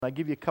I'll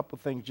give you a couple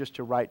things just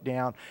to write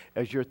down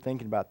as you're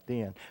thinking about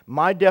then.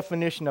 My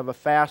definition of a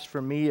fast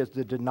for me is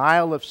the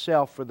denial of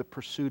self for the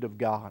pursuit of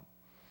God.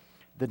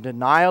 The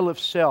denial of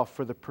self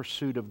for the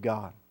pursuit of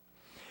God.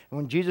 And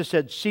when Jesus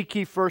said, "Seek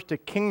ye first the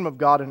kingdom of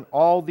God, and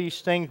all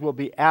these things will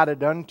be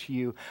added unto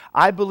you,"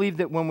 I believe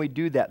that when we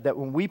do that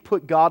when we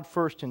put God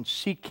first and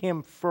seek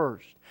Him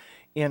first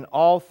in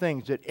all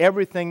things, that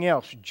everything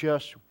else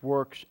just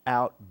works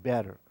out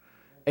better.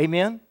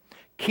 Amen?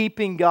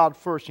 Keeping God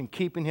first and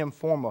keeping Him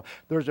foremost.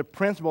 There's a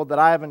principle that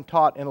I haven't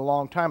taught in a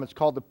long time. It's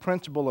called the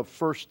principle of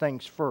first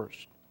things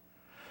first.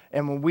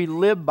 And when we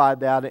live by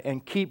that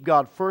and keep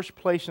God first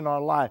place in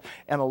our life,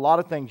 and a lot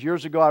of things,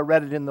 years ago I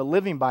read it in the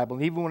Living Bible,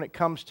 and even when it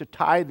comes to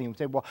tithing, we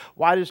say, well,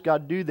 why does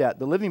God do that?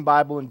 The Living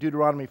Bible in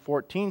Deuteronomy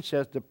 14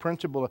 says the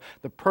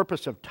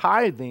purpose of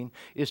tithing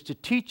is to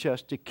teach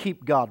us to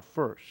keep God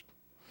first.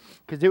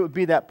 Because it would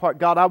be that part,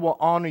 God, I will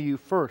honor you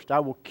first. I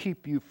will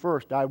keep you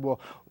first. I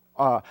will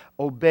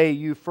obey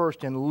you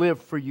first and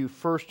live for you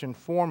first and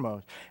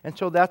foremost. And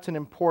so that's an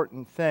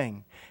important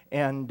thing.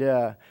 And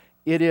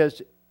it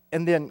is,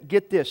 and then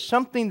get this,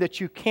 something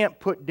that you can't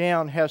put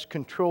down has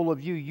control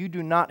of you. You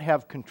do not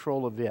have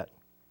control of it.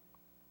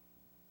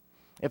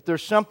 If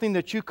there's something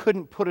that you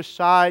couldn't put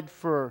aside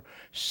for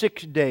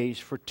 6 days,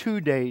 for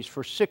 2 days,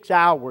 for 6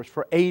 hours,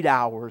 for 8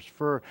 hours,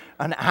 for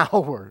an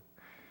hour,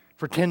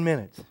 for 10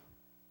 minutes,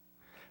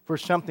 for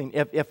something.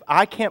 If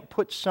I can't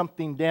put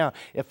something down,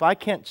 if I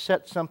can't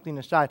set something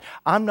aside,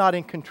 I'm not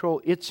in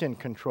control, it's in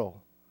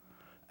control.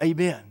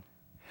 Amen.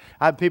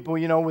 I have people,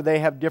 where they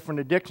have different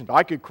addictions.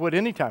 I could quit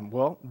anytime.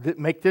 Well,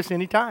 make this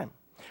anytime.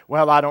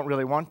 Well, I don't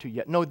really want to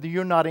yet. No,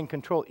 you're not in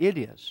control. It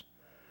is.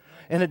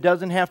 And it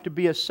doesn't have to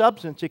be a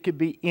substance. It could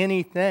be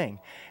anything.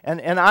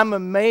 And I'm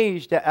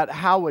amazed at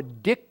how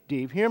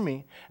addictive, hear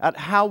me, at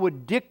how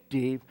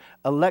addictive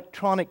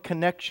electronic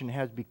connection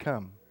has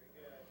become.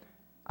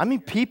 I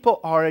mean,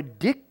 people are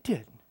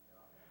addicted.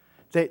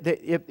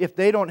 If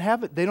they don't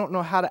have it, they don't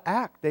know how to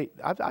act.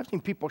 I've seen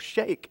people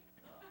shake.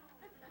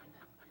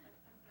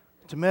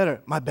 What's the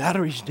matter? My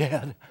battery's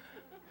dead.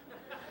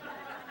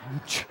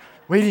 I'm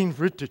waiting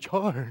for it to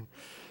charge.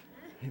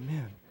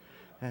 Amen.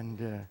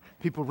 And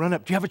people run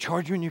up. Do you have a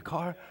charger in your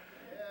car?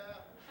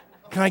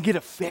 Can I get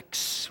a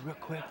fix real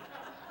quick?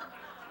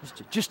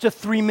 Just a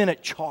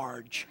 3-minute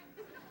charge.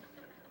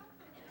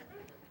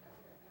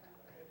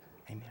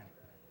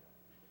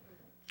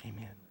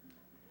 Amen.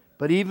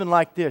 But even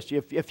like this,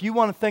 if you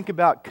want to think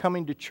about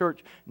coming to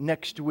church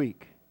next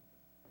week,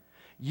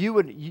 you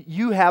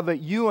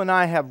and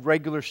I have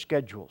regular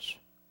schedules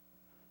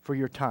for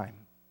your time.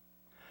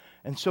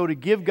 And so to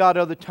give God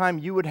other time,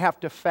 you would have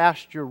to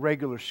fast your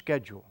regular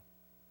schedule.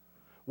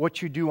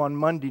 What you do on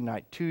Monday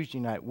night, Tuesday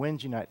night,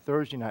 Wednesday night,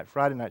 Thursday night,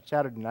 Friday night,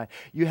 Saturday night,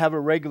 you have a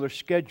regular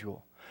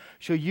schedule.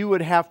 So you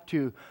would have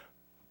to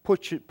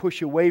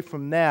push away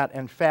from that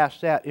and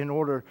fast that in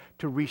order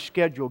to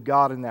reschedule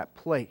God in that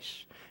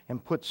place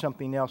and put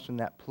something else in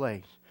that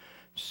place.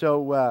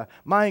 So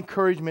my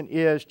encouragement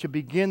is to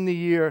begin the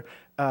year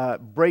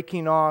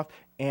breaking off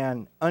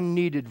and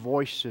unneeded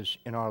voices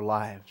in our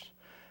lives.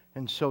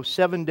 And so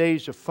 7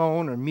 days of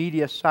phone or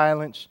media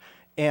silence,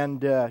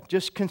 and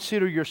just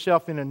consider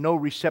yourself in a no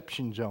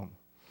reception zone.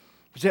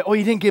 You say, oh,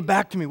 you didn't get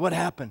back to me. What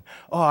happened?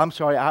 Oh, I'm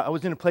sorry. I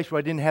was in a place where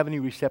I didn't have any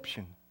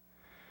reception.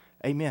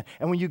 Amen.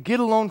 And when you get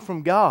alone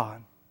from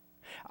God,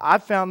 I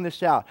found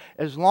this out.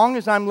 As long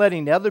as I'm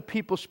letting other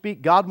people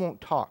speak, God won't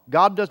talk.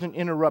 God doesn't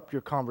interrupt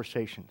your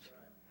conversations.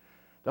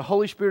 The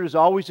Holy Spirit is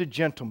always a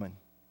gentleman.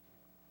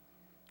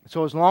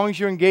 So as long as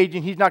you're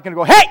engaging, He's not going to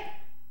go, hey,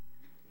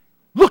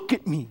 look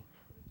at me.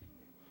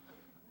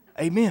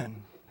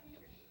 Amen.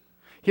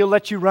 He'll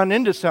let you run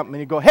into something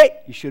and you go, hey,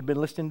 you should have been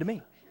listening to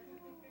me.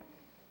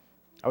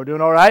 Are we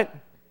doing all right?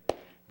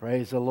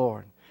 Praise the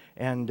Lord.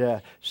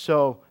 And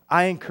so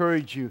I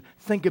encourage you,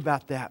 think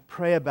about that,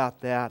 pray about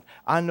that.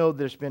 I know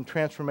there's been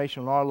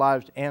transformation in our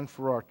lives and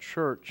for our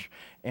church,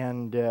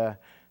 and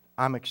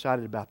I'm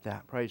excited about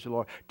that. Praise the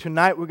Lord.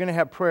 Tonight we're going to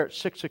have prayer at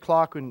 6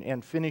 o'clock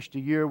and finish the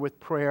year with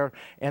prayer.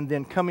 And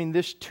then coming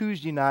this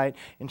Tuesday night,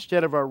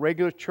 instead of our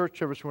regular church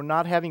service, we're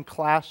not having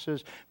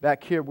classes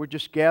back here. We're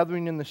just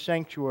gathering in the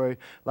sanctuary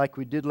like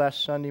we did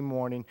last Sunday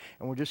morning.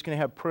 And we're just going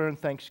to have prayer and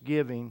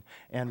thanksgiving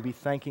and be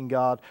thanking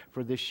God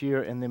for this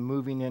year and then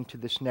moving into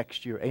this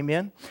next year.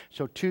 Amen?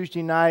 So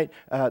Tuesday night,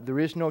 there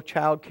is no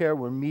child care.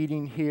 We're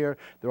meeting here.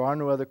 There are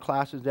no other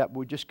classes. That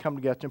we just come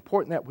together. It's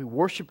important that we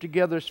worship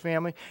together as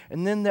family,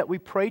 and then that we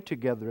pray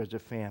together as a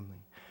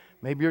family.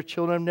 Maybe your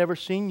children have never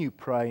seen you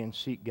pray and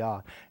seek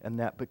God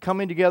and that. But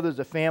coming together as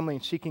a family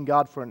and seeking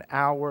God for an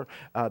hour,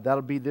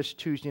 that'll be this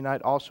Tuesday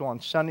night. Also on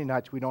Sunday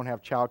nights, we don't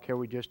have childcare.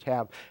 We just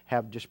have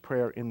just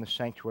prayer in the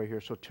sanctuary here.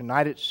 So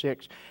tonight at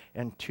 6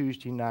 and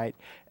Tuesday night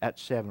at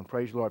 7.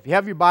 Praise the Lord. If you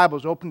have your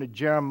Bibles, open to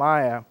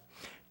Jeremiah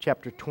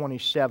chapter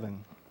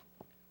 27.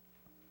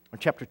 Or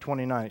chapter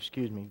 29,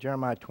 excuse me.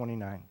 Jeremiah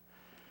 29.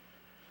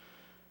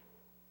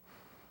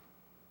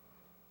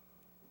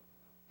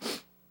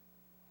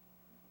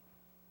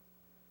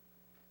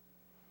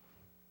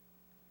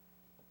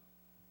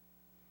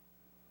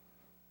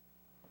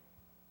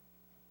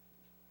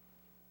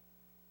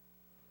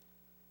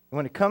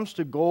 When it comes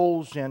to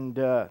goals and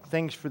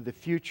things for the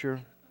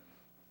future,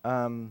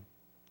 in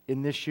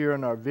this year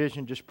and our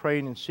vision, just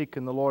praying and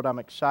seeking the Lord, I'm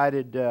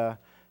excited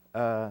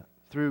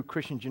through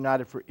Christians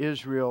United for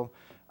Israel.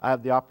 I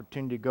have the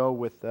opportunity to go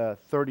with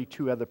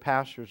 32 other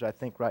pastors, I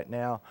think, right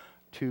now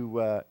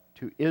to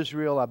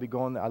Israel. I'll be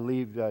going. I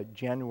leave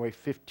January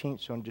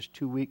 15th, so in just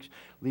 2 weeks,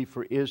 leave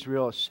for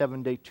Israel, a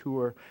 7-day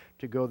tour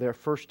to go there.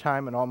 First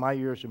time in all my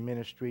years of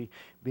ministry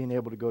being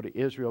able to go to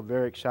Israel.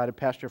 Very excited.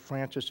 Pastor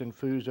Francis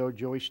Infuso,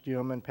 Joey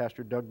Steelman,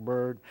 Pastor Doug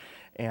Bird,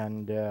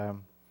 and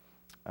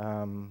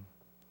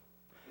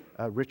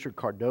Richard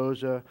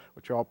Cardoza,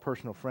 which are all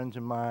personal friends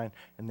of mine,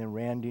 and then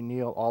Randy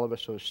Neal, all of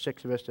us, so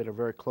 6 of us that are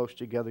very close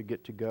together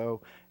get to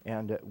go,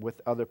 and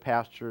with other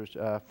pastors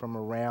from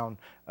around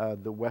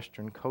the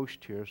western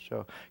coast here.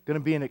 So going to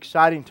be an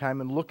exciting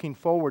time and looking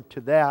forward to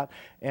that.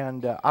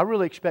 And I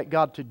really expect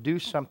God to do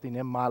something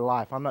in my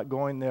life. I'm not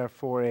going there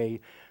for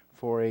a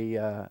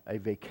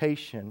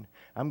vacation.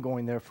 I'm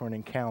going there for an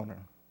encounter.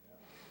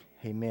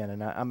 Amen.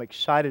 And I'm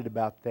excited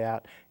about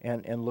that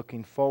and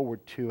looking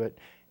forward to it.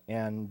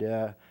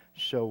 And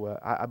so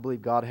I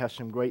believe God has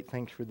some great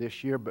things for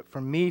this year. But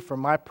for me, for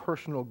my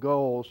personal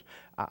goals,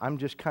 I'm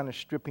just kind of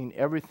stripping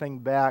everything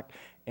back.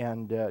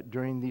 And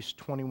during these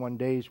 21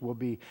 days, we'll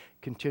be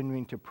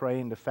continuing to pray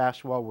and to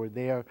fast while we're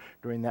there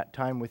during that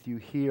time with you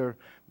here.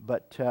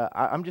 But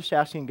I'm just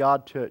asking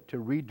God to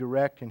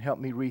redirect and help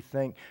me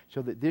rethink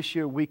so that this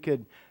year we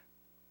could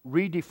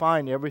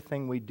redefine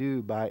everything we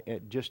do by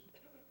just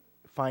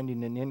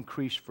finding an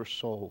increase for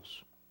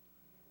souls.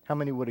 How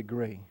many would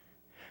agree?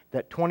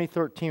 That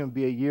 2013 would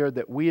be a year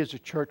that we as a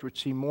church would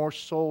see more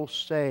souls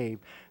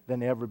saved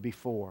than ever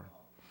before.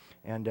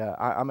 And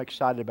I'm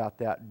excited about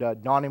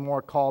that. Donnie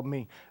Moore called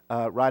me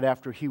right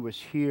after he was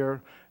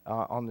here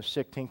on the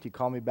 16th. He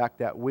called me back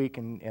that week,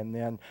 and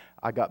then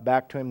I got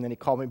back to him. Then he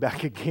called me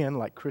back again,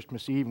 like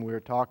Christmas Eve, and we were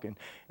talking.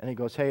 And he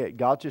goes, hey,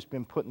 God's just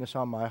been putting this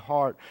on my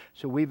heart.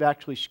 So we've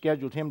actually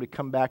scheduled him to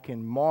come back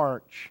in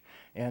March,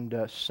 and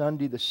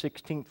Sunday the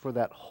 16th for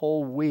that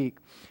whole week.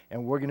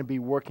 And we're going to be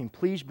working.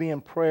 Please be in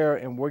prayer,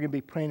 and we're going to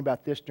be praying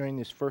about this during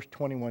this first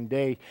 21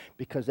 days,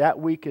 because that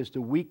week is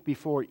the week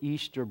before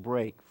Easter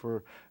break,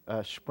 for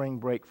spring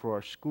break for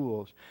our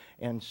schools.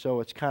 And so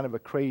it's kind of a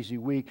crazy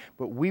week.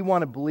 But we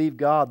want to believe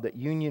God that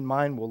Union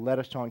Mine will let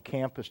us on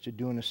campus to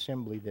do an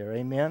assembly there.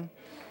 Amen?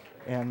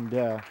 And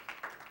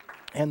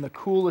the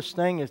coolest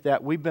thing is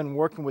that we've been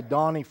working with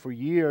Donnie for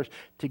years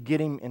to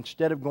get him,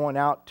 instead of going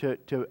out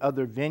to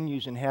other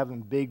venues and having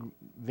big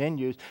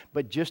venues,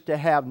 but just to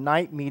have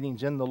night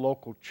meetings in the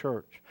local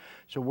church.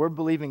 So we're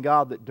believing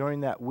God that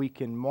during that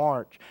week in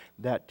March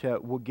that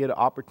we'll get an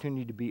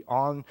opportunity to be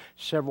on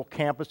several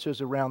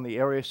campuses around the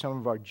area, some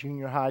of our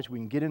junior highs. We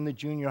can get in the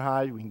junior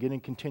highs, we can get in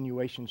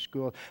continuation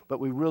school, but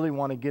we really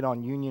want to get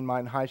on Union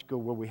Mine High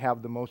School where we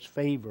have the most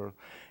favor.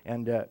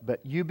 And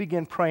but you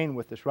begin praying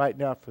with us right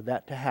now for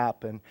that to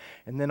happen.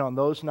 And then on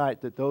those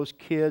nights that those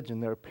kids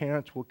and their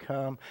parents will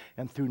come,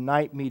 and through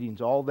night meetings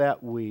all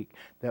that week,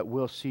 that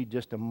we'll see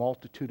just a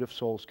multitude of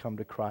souls come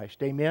to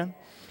Christ. Amen?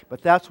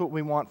 But that's what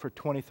we want for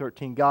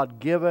 2013. God,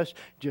 give us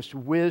just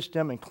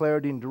wisdom and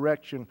clarity and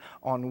direction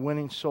on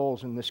winning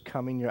souls in this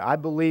coming year. I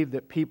believe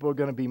that people are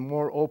going to be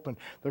more open.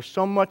 There's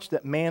so much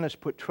that man has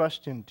put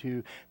trust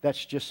into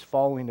that's just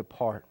falling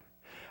apart.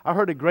 I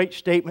heard a great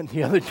statement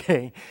the other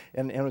day,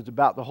 and it was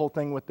about the whole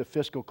thing with the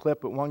fiscal cliff,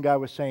 but one guy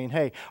was saying,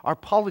 hey, our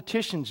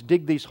politicians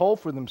dig these holes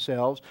for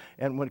themselves,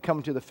 and when it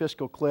comes to the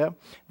fiscal cliff,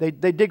 they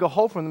dig a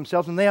hole for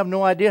themselves, and they have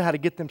no idea how to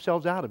get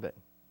themselves out of it.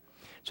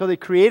 So they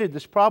created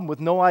this problem with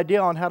no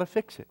idea on how to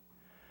fix it.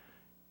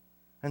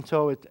 And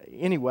so,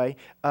 anyway,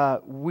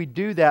 we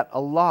do that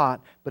a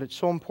lot, but it's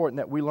so important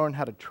that we learn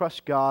how to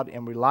trust God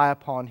and rely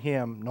upon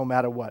Him no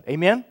matter what.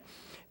 Amen?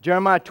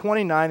 Jeremiah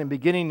 29 and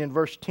beginning in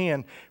verse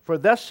 10, for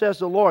thus says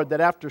the Lord, that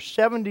after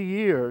 70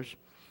 years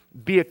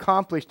be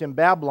accomplished in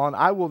Babylon,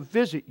 I will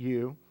visit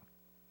you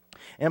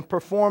and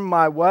perform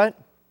my what?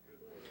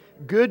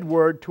 Good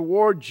word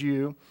towards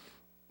you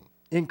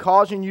in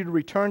causing you to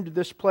return to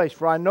this place.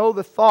 For I know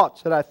the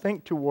thoughts that I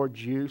think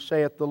towards you,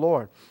 saith the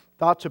Lord.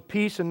 Thoughts of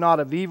peace and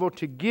not of evil,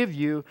 to give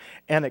you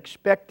an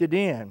expected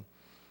end.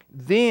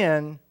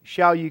 Then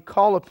shall ye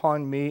call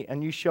upon me,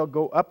 and you shall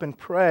go up and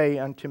pray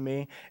unto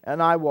me,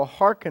 and I will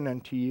hearken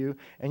unto you,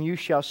 and you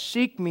shall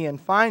seek me and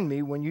find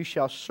me when you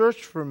shall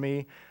search for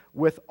me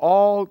with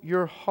all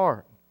your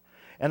heart.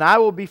 And I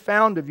will be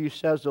found of you,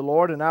 says the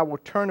Lord, and I will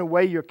turn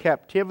away your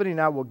captivity, and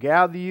I will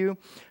gather you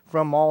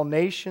from all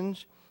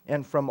nations,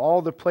 and from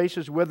all the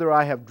places whither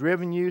I have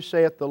driven you,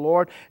 saith the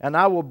Lord, and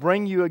I will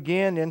bring you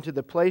again into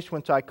the place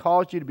whence I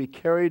caused you to be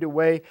carried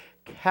away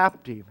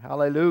captive.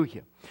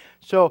 Hallelujah.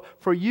 So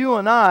for you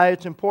and I,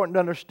 it's important to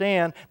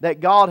understand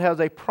that God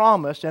has a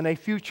promise and a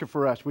future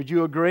for us. Would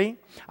you agree?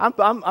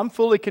 I'm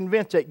fully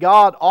convinced that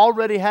God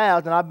already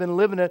has, and I've been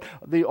living it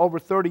over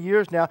 30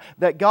 years now,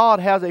 that God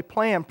has a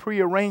plan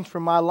prearranged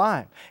for my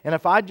life. And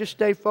if I just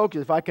stay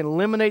focused, if I can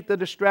eliminate the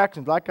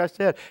distractions, like I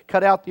said,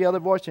 cut out the other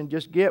voice and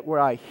just get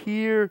where I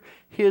hear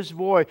His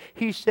voice.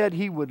 He said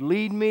He would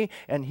lead me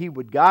and He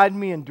would guide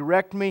me and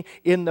direct me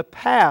in the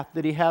path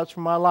that He has for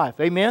my life.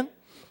 Amen?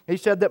 He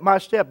said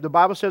that the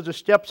Bible says the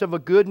steps of a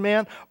good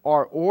man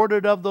are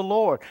ordered of the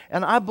Lord.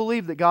 And I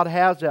believe that God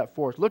has that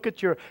for us. Look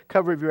at your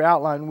cover of your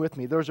outline with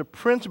me. There's a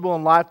principle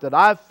in life that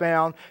I've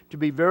found to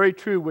be very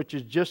true, which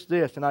is just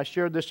this. And I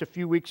shared this a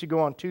few weeks ago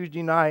on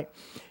Tuesday night,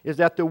 is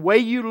that the way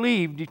you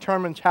leave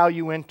determines how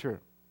you enter.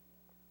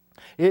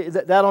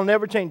 That'll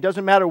never change.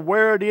 Doesn't matter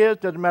where it is.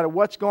 Doesn't matter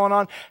what's going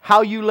on.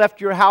 How you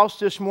left your house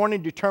this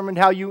morning determined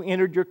how you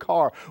entered your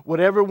car.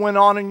 Whatever went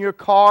on in your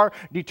car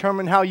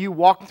determined how you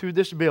walked through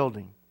this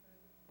building.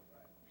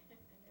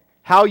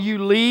 How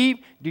you leave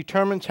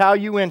determines how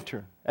you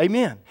enter.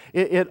 Amen.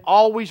 It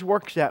always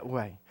works that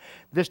way.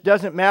 This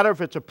doesn't matter if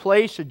it's a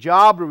place, a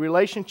job, a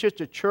relationship,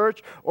 a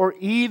church, or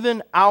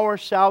even our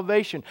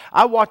salvation.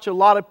 I watch a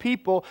lot of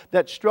people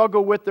that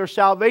struggle with their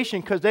salvation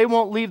because they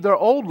won't leave their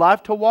old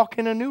life to walk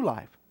in a new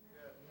life.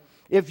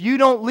 If you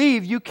don't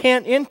leave, you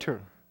can't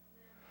enter.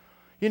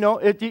 You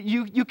know,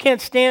 you can't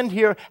stand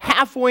here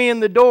halfway in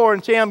the door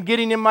and say, I'm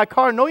getting in my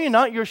car. No, you're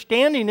not. You're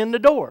standing in the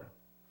door.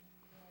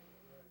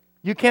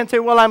 You can't say,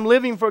 well, I'm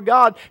living for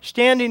God,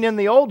 standing in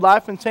the old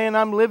life and saying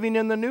I'm living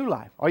in the new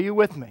life. Are you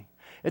with me?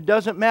 It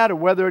doesn't matter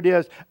whether it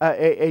is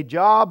a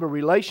job, a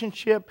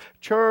relationship,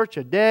 church,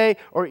 a day,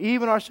 or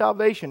even our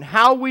salvation.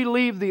 How we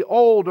leave the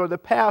old or the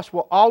past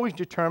will always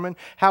determine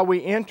how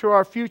we enter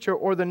our future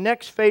or the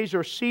next phase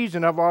or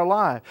season of our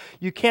life.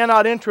 You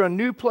cannot enter a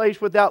new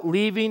place without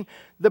leaving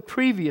the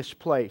previous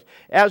place.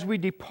 As we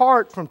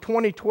depart from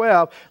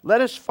 2012,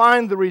 let us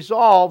find the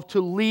resolve to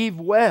leave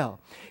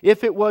well.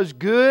 If it was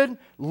good,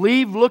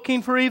 leave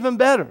looking for even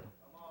better.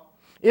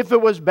 If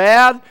it was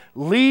bad,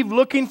 leave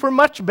looking for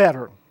much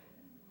better.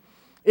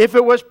 If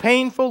it was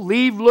painful,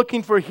 leave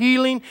looking for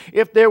healing.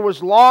 If there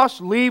was loss,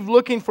 leave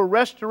looking for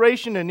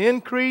restoration and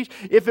increase.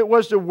 If it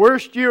was the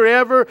worst year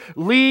ever,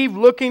 leave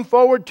looking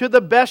forward to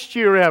the best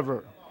year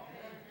ever.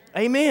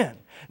 Amen.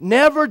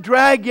 Never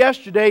drag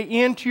yesterday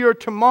into your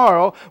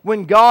tomorrow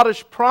when God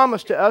has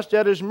promised to us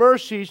that His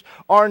mercies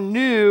are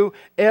new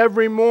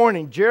every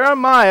morning.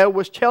 Jeremiah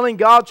was telling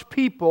God's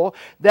people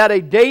that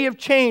a day of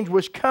change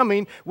was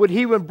coming when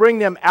He would bring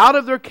them out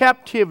of their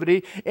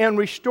captivity and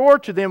restore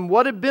to them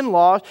what had been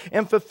lost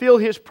and fulfill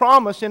His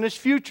promise and His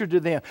future to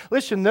them.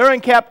 Listen, they're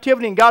in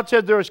captivity and God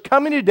said there is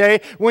coming a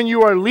day when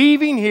you are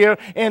leaving here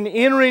and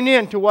entering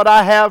into what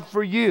I have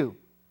for you.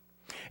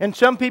 And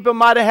some people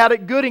might have had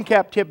it good in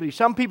captivity.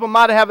 Some people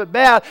might have had it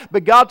bad.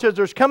 But God says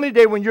there's coming a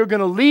day when you're going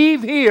to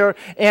leave here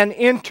and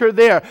enter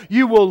there.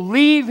 You will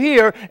leave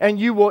here and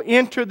you will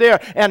enter there.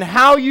 And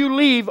how you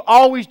leave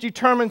always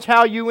determines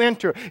how you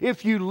enter.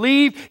 If you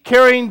leave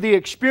carrying the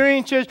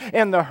experiences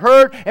and the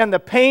hurt and the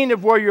pain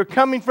of where you're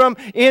coming from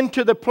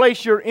into the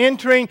place you're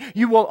entering,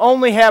 you will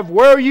only have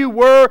where you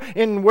were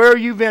and where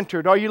you've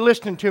entered. Are you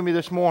listening to me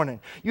this morning?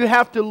 You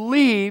have to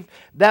leave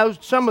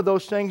some of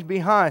those things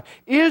behind.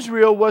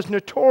 Israel was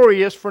notorious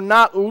for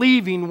not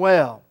leaving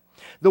well.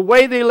 The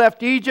way they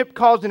left Egypt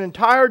caused an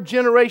entire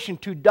generation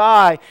to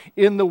die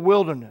in the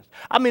wilderness.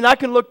 I mean, I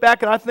can look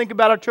back and I think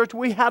about our church.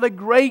 We had a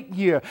great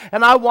year.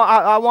 And I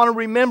want to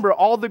remember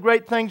all the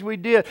great things we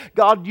did.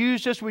 God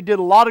used us. We did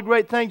a lot of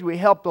great things. We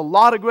helped a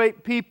lot of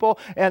great people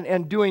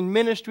and doing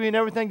ministry and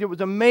everything. It was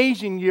an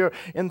amazing year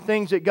in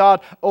things that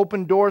God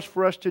opened doors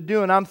for us to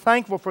do. And I'm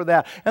thankful for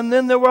that. And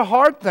then there were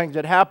hard things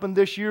that happened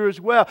this year as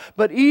well.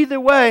 But either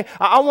way,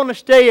 I want to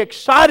stay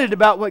excited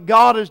about what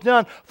God has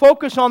done.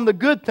 Focus on the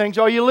good things.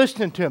 Are you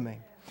listening to me?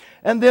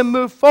 And then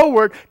move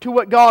forward to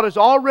what God has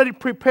already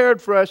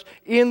prepared for us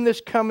in this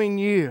coming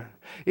year.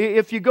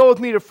 If you go with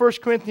me to 1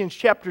 Corinthians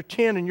chapter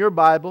 10 in your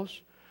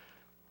Bibles.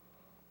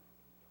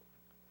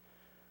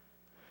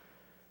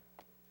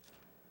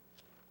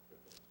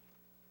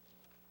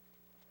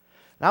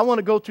 Now, I want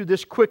to go through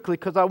this quickly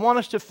because I want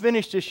us to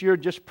finish this year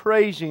just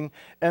praising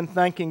and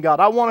thanking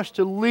God. I want us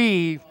to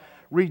leave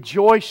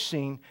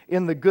rejoicing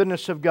in the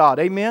goodness of God.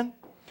 Amen?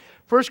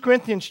 1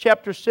 Corinthians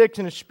chapter 6,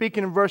 and it's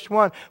speaking in verse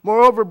 1.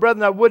 Moreover,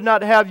 brethren, I would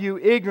not have you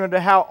ignorant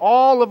of how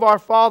all of our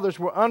fathers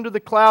were under the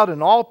cloud,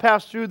 and all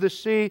passed through the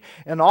sea,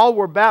 and all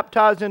were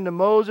baptized into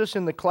Moses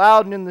in the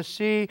cloud and in the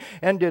sea,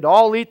 and did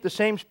all eat the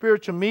same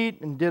spiritual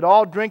meat, and did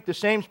all drink the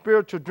same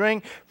spiritual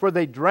drink, for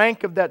they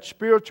drank of that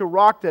spiritual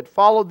rock that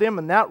followed them,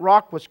 and that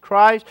rock was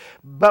Christ.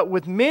 But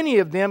with many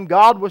of them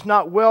God was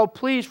not well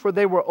pleased, for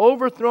they were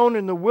overthrown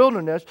in the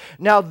wilderness.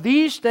 Now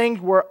these things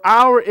were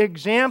our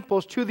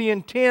examples, to the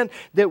intent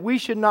that we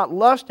should not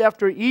lust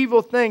after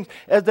evil things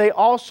as they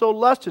also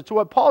lusted. So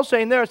what Paul's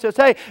saying there, it says,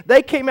 hey,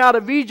 they came out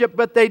of Egypt,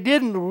 but they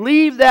didn't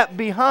leave that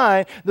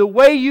behind. The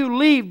way you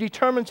leave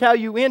determines how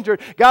you enter.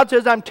 God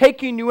says, I'm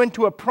taking you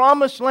into a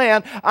promised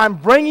land. I'm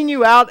bringing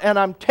you out and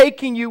I'm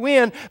taking you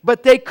in.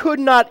 But they could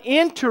not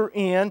enter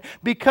in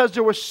because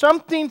there was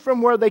something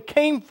from where they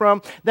came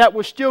from that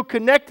would still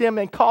connect them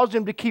and cause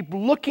them to keep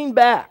looking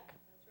back.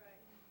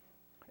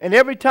 And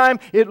every time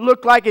it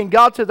looked like, and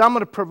God says, I'm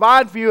going to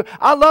provide for you.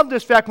 I love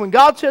this fact. When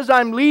God says,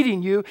 I'm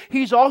leading you,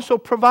 He's also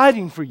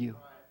providing for you.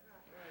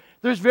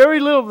 There's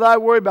very little that I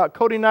worry about.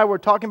 Cody and I were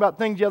talking about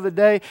things the other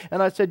day,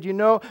 and I said, you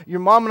know,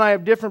 your mom and I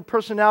have different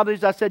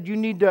personalities. I said, you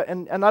need to,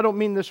 and I don't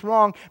mean this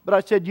wrong, but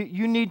I said,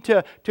 you need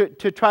to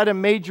try to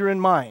major in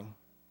mine.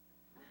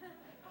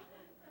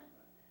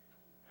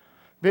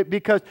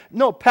 Because,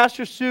 no,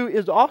 Pastor Sue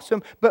is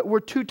awesome, but we're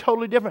two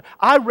totally different.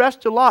 I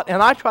rest a lot,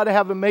 and I try to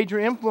have a major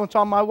influence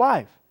on my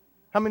wife.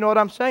 How many know what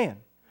I'm saying?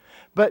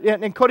 But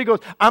and Cody goes,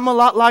 I'm a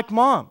lot like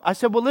Mom. I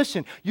said, well,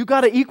 listen, you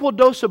got an equal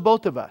dose of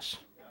both of us.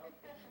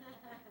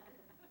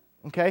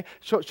 Okay?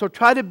 So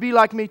try to be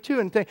like me too.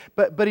 And think,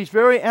 but he's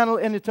very,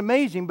 and it's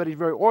amazing, but he's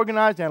very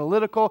organized,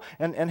 analytical,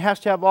 and has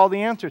to have all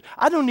the answers.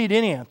 I don't need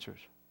any answers.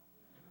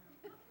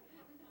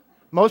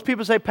 Most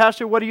people say,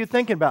 Pastor, what are you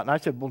thinking about? And I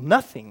said, well,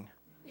 nothing.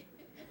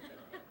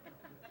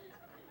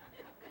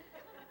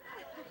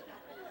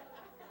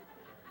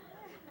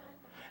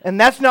 And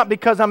that's not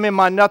because I'm in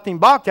my nothing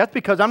box. That's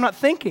because I'm not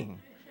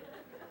thinking.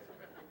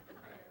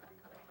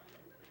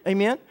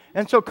 Amen?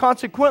 And so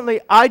consequently,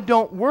 I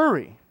don't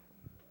worry.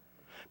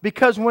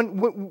 Because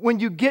when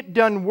you get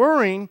done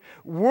worrying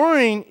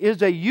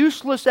is a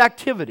useless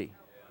activity.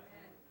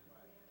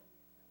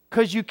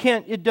 Because you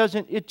can't,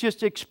 it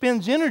just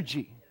expends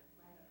energy.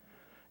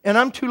 And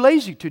I'm too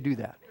lazy to do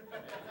that.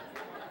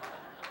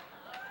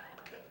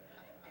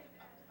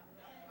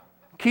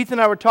 Keith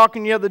and I were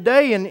talking the other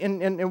day,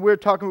 and we were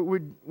talking. We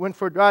went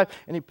for a drive,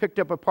 and he picked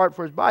up a part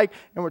for his bike,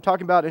 and we're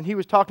talking about. And he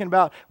was talking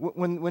about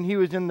when he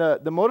was in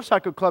the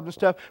motorcycle club and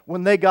stuff.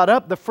 When they got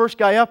up, the first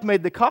guy up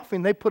made the coffee,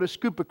 and they put a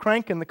scoop of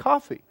crank in the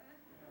coffee.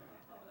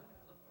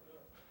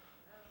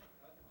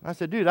 I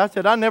said, dude,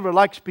 I never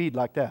liked speed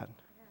like that.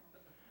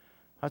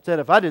 I said,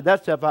 if I did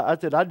that stuff, I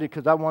did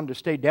because I wanted to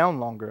stay down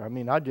longer. I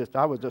mean, I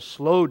was a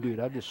slow dude.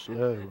 I just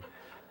slow,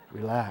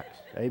 relax.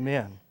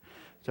 Amen.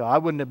 So I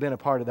wouldn't have been a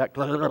part of that.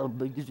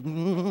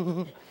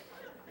 And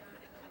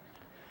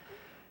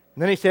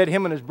then he said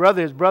him and his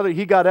brother,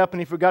 he got up and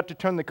he forgot to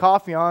turn the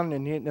coffee on.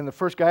 And the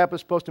first guy up was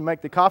supposed to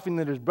make the coffee. And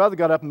then his brother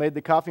got up and made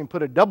the coffee and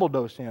put a double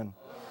dose in.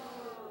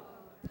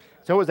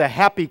 So it was a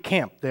happy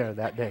camp there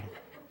that day.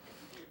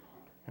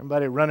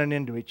 Everybody running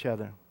into each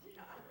other.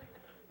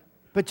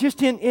 But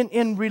just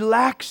in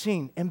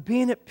relaxing and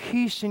being at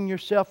peace in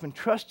yourself and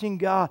trusting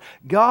God.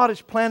 God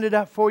has planned it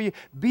out for you.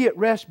 Be at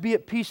rest, be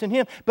at peace in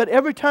Him. But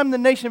every time the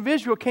nation of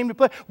Israel came to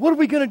play, what are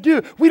we going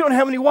to do? We don't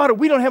have any water.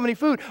 We don't have any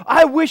food.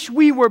 I wish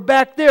we were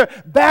back there.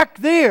 Back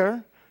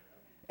there.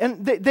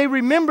 And they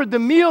remembered the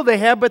meal they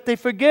had, but they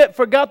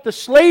forgot the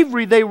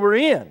slavery they were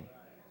in.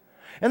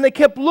 And they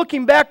kept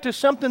looking back to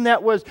something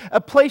that was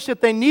a place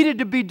that they needed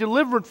to be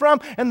delivered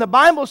from. And the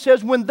Bible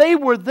says when they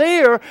were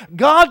there,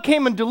 God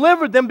came and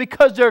delivered them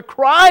because their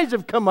cries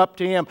have come up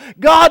to Him.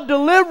 God,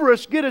 deliver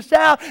us, get us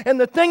out.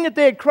 And the thing that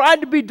they had cried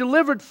to be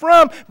delivered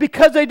from,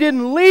 because they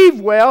didn't leave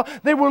well,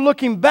 they were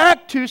looking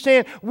back to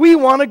saying, we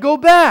want to go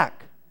back.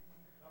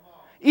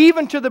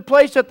 Even to the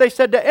place that they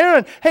said to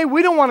Aaron, hey,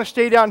 we don't want to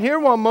stay down here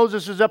while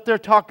Moses is up there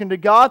talking to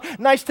God.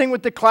 Nice thing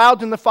with the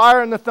clouds and the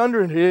fire and the thunder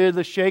and here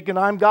the shaking,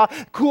 I'm God.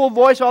 Cool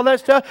voice, all that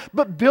stuff.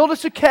 But build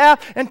us a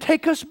calf and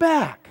take us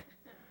back.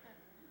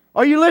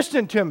 Are you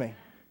listening to me?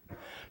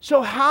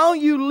 So how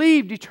you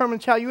leave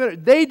determines how you enter.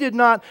 They did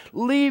not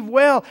leave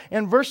well.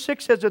 And verse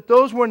 6 says that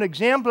those were an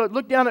example.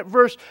 Look down at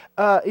verse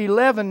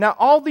 11. Now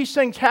all these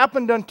things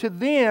happened unto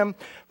them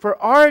for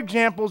our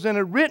examples and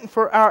are written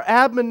for our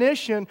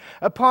admonition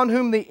upon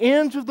whom the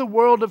ends of the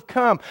world have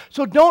come.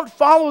 So don't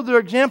follow their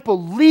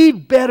example.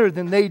 Leave better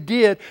than they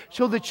did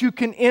so that you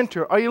can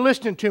enter. Are you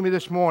listening to me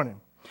this morning?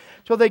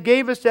 So they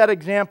gave us that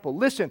example.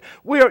 Listen,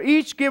 we are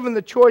each given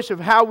the choice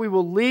of how we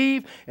will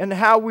leave and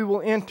how we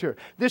will enter.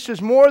 This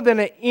is more than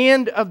an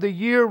end of the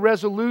year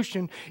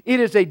resolution.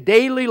 It is a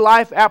daily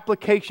life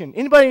application.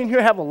 Anybody in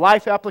here have a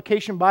life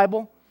application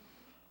Bible?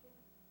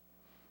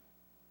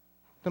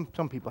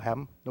 Some people have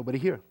them. Nobody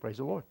here. Praise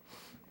the Lord.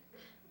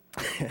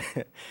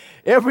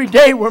 Every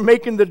day we're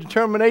making the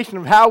determination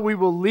of how we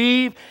will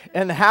leave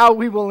and how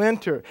we will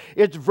enter.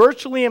 It's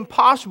virtually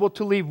impossible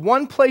to leave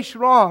one place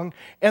wrong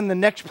and the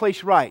next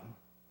place right.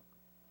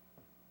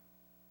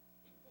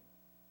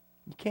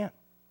 You can't.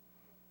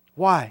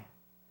 Why?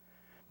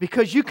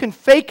 Because you can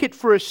fake it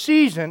for a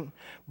season,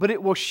 but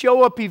it will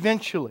show up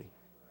eventually.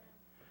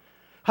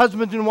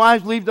 Husbands and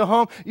wives leave the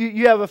home.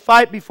 You have a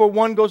fight before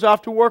one goes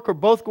off to work or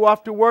both go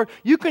off to work.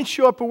 You can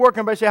show up at work and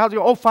everybody say, how's it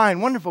going? Oh, fine,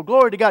 wonderful,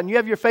 glory to God. And you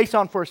have your face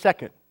on for a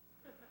second.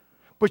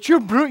 But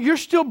you're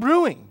still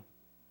brewing.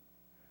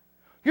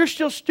 You're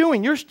still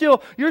stewing. You're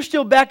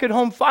still back at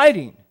home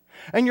fighting.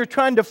 And you're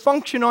trying to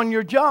function on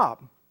your job.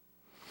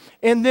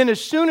 And then as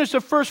soon as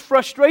the first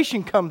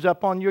frustration comes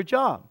up on your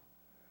job,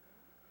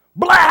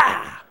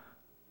 blah!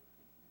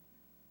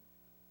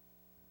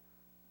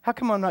 How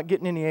come I'm not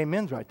getting any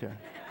amens right there?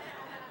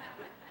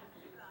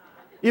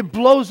 It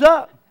blows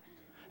up.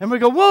 And we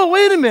go, whoa,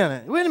 wait a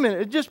minute.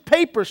 It's just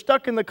paper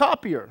stuck in the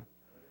copier.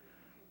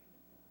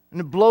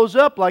 And it blows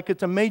up like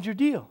it's a major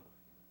deal.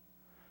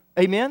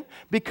 Amen?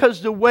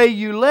 Because the way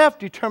you left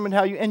determined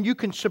how you, and you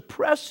can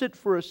suppress it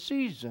for a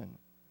season.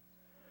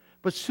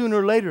 But sooner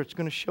or later it's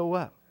going to show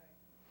up.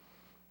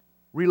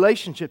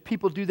 Relationship.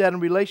 People do that in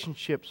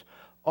relationships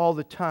all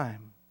the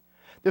time.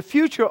 The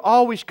future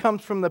always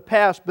comes from the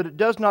past, but it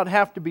does not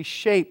have to be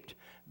shaped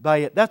by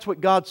it. That's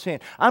what God's saying.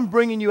 I'm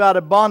bringing you out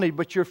of bondage,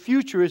 but your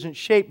future isn't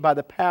shaped by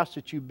the past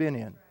that you've been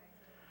in.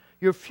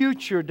 Your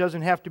future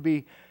doesn't have to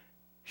be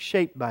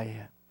shaped by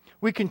it.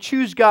 We can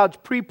choose God's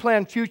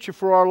pre-planned future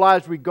for our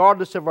lives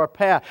regardless of our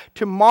past.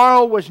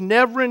 Tomorrow was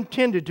never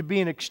intended to be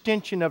an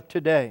extension of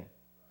today.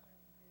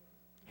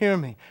 Hear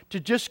me. To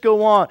just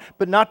go on,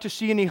 but not to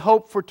see any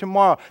hope for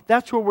tomorrow.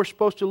 That's where we're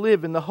supposed to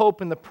live, in the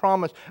hope and the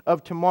promise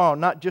of tomorrow,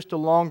 not just a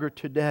longer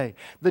today.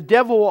 The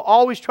devil will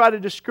always try to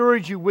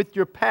discourage you with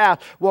your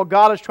past while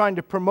God is trying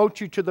to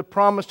promote you to the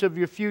promise of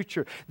your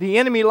future. The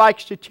enemy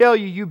likes to tell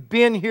you, you've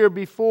been here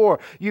before.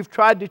 You've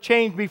tried to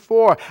change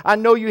before. I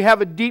know you have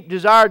a deep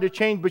desire to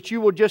change, but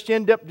you will just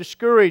end up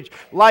discouraged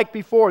like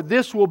before.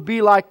 This will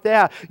be like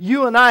that.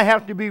 You and I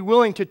have to be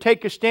willing to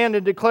take a stand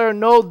and declare,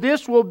 no,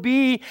 this will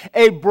be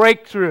a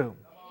breakthrough.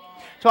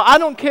 So I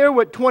don't care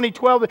what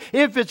 2012 is.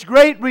 If it's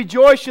great,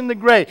 rejoice in the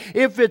great.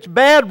 If it's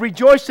bad,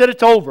 rejoice that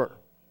it's over.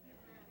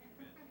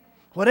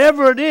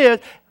 Whatever it is,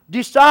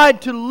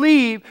 decide to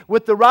leave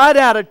with the right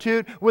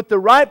attitude, with the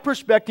right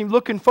perspective,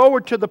 looking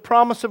forward to the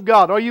promise of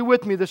God. Are you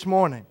with me this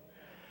morning?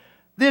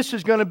 This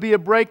is going to be a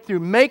breakthrough.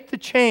 Make the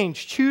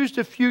change. Choose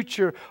the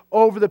future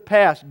over the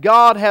past.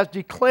 God has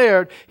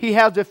declared He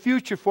has a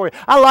future for you.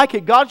 I like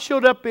it. God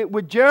showed up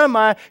with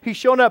Jeremiah. He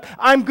showed up.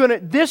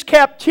 This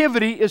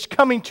captivity is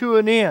coming to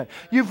an end.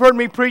 You've heard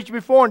me preach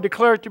before and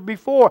declare it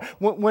before.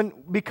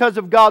 Because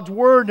of God's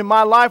word in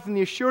my life and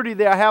the assurity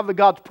that I have of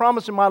God's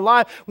promise in my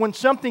life, when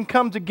something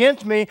comes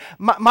against me,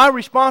 my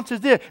response is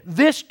this: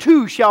 this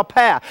too shall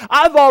pass.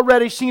 I've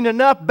already seen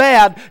enough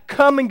bad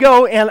come and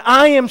go, and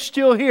I am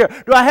still here.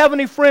 Do I have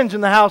any friends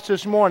in the house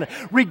this morning?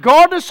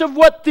 Regardless of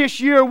what this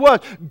year was,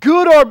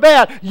 good or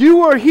bad,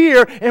 you are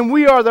here and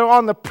we are there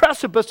on the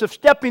precipice of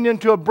stepping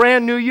into a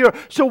brand new year.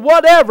 So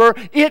whatever,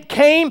 it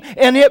came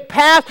and it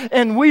passed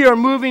and we are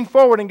moving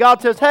forward. And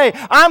God says, hey,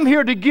 I'm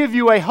here to give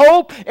you a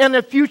hope and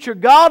a future.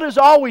 God is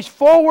always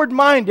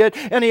forward-minded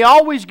and He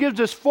always gives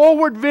us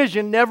forward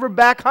vision, never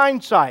back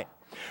hindsight.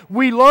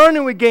 We learn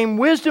and we gain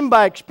wisdom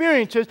by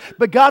experiences,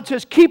 but God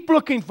says, keep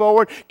looking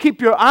forward, keep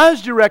your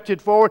eyes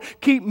directed forward,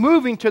 keep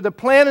moving to the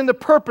plan and the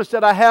purpose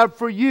that I have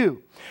for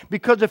you.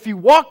 Because if you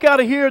walk out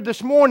of here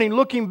this morning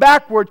looking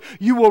backward,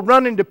 you will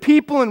run into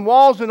people and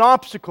walls and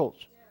obstacles.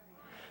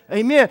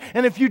 Amen.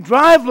 And if you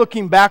drive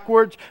looking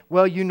backwards,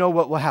 well, you know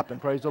what will happen.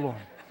 Praise the Lord.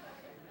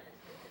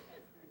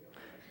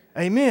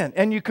 Amen.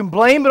 And you can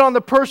blame it on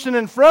the person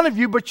in front of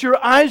you, but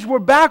your eyes were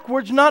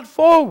backwards, not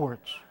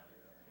forwards.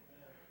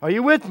 Are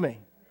you with me?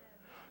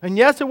 And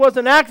yes, it was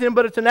an accident,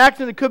 but it's an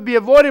accident that could be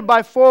avoided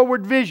by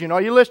forward vision.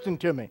 Are you listening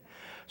to me?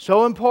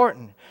 So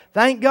important.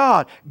 Thank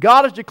God.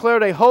 God has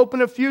declared a hope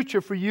and a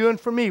future for you and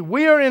for me.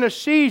 We are in a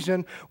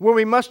season where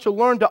we must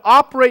learn to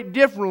operate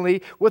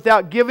differently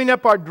without giving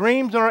up our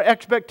dreams and our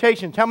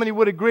expectations. How many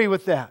would agree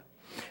with that?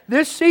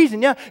 This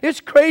season, yeah,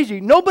 it's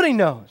crazy. Nobody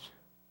knows.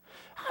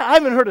 I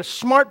haven't heard a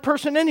smart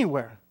person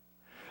anywhere.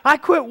 I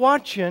quit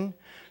watching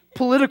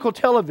political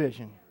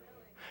television,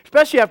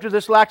 especially after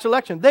this last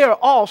election. They are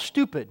all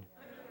stupid.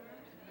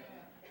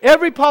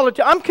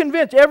 I'm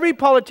convinced every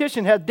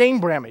politician has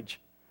Dane Bramage.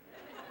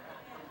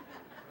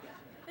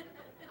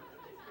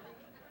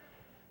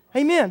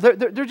 Amen.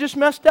 They're just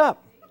messed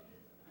up.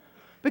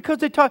 Because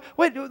they talk,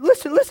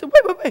 listen,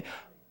 wait.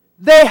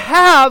 They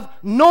have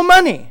no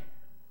money.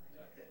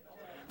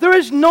 There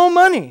is no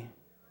money.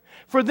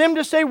 For them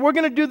to say, we're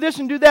going to do this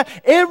and do that,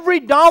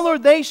 every dollar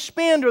they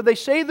spend or they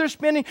say they're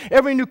spending,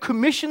 every new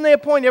commission they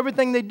appoint,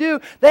 everything they do,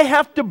 they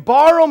have to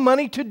borrow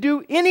money to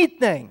do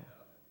anything.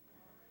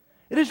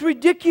 It is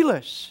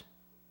ridiculous.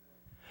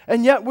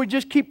 And yet we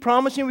just keep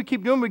promising, we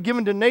keep doing, we're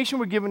giving donation,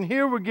 we're giving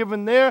here, we're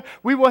giving there.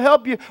 We will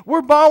help you.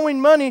 We're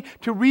borrowing money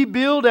to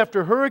rebuild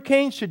after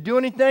hurricanes, to do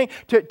anything,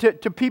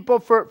 to people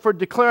for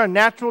declaring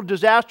natural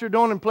disaster,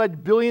 don't and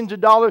pledge billions of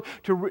dollars.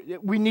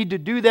 We need to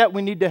do that,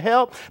 we need to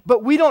help.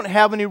 But we don't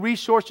have any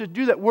resources to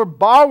do that. We're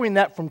borrowing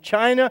that from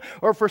China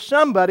or for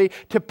somebody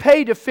to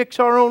pay to fix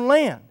our own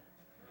land.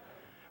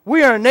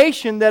 We are a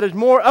nation that is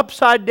more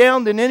upside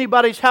down than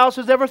anybody's house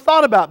has ever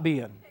thought about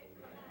being.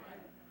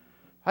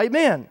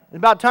 Amen. It's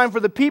about time for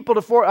the people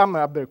to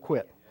I better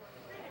quit.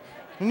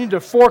 We need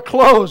to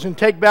foreclose and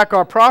take back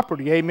our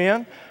property.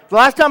 Amen. The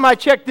last time I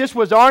checked, this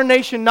was our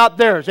nation, not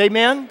theirs.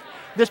 Amen.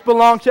 This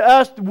belongs to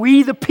us,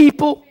 we the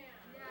people.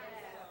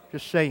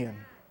 Just saying.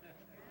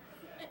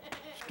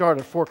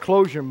 Start a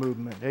foreclosure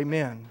movement.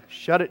 Amen.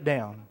 Shut it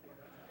down.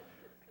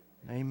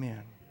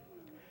 Amen.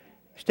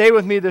 Stay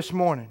with me this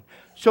morning.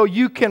 So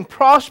you can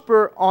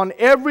prosper on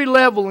every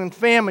level in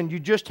famine. You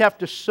just have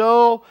to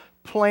sow,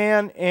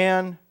 plan,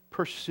 and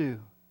pursue.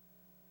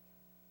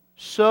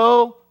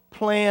 Sow,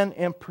 plan,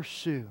 and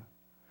pursue.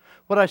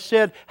 What I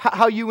said,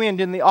 how you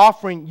end in the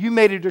offering, you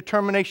made a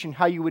determination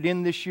how you would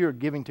end this year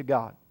giving to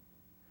God.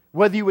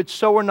 Whether you would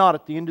sow or not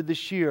at the end of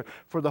this year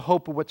for the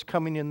hope of what's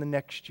coming in the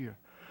next year.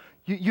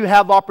 You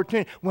have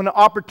opportunity. When the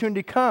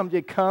opportunity comes,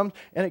 it comes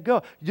and it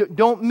goes.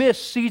 Don't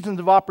miss seasons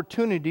of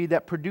opportunity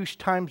that produce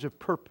times of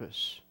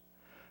purpose.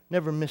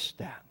 Never miss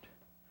that.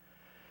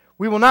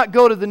 We will not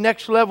go to the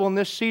next level in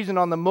this season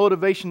on the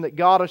motivation that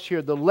got us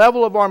here. The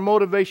level of our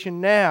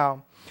motivation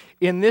now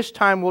in this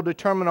time will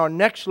determine our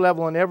next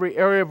level in every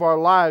area of our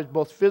lives,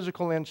 both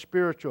physical and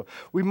spiritual.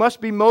 We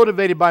must be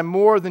motivated by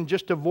more than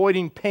just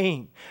avoiding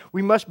pain.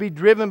 We must be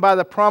driven by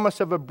the promise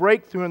of a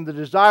breakthrough and the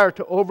desire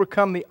to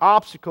overcome the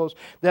obstacles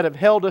that have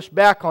held us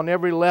back on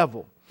every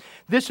level.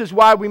 This is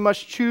why we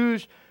must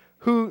choose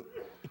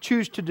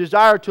to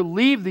desire to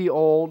leave the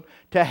old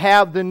to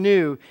have the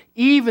new.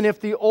 Even if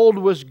the old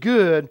was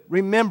good,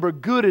 remember,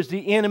 good is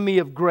the enemy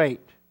of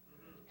great.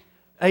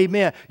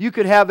 Amen. You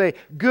could have a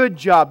good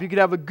job. You could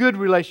have a good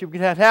relationship. You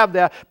could have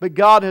that. But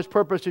God has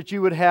purposed that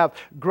you would have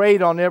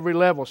great on every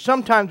level.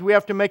 Sometimes we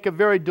have to make a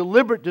very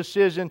deliberate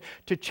decision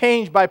to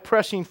change by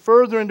pressing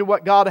further into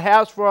what God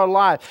has for our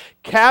life.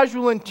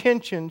 Casual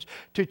intentions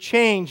to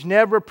change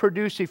never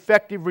produce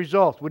effective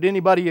results. Would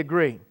anybody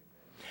agree?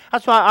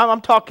 That's why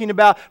I'm talking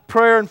about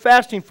prayer and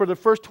fasting for the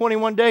first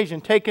 21 days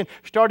and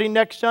starting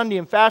next Sunday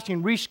and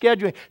fasting,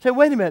 rescheduling. Say,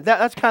 wait a minute,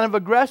 that's kind of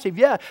aggressive.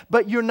 Yeah,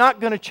 but you're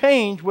not going to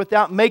change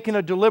without making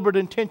a deliberate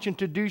intention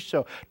to do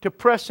so, to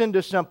press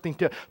into something,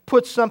 to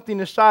put something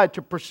aside,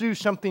 to pursue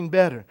something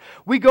better.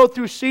 We go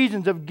through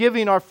seasons of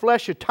giving our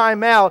flesh a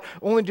time out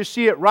only to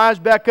see it rise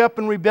back up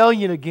in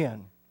rebellion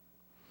again.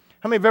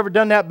 How many have ever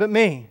done that but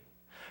me?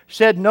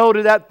 Said no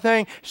to that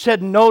thing,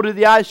 said no to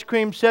the ice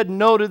cream, said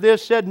no to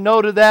this, said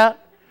no to that.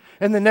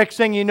 And the next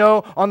thing you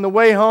know, on the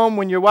way home,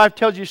 when your wife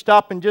tells you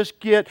stop and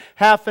just get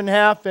half and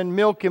half and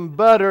milk and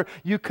butter,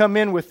 you come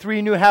in with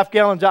 3 new half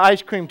gallons of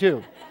ice cream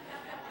too.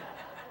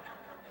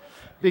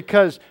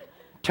 Because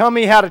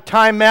tummy had a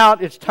time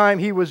out, it's time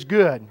he was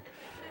good.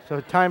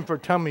 So time for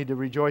tummy to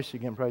rejoice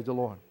again, praise the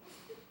Lord.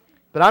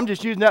 But I'm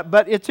just using that,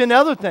 but it's in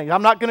other things.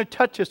 I'm not going to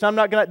touch this.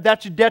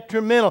 That's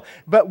detrimental.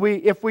 But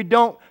if we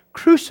don't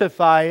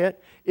crucify it,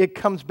 it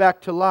comes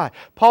back to life.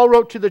 Paul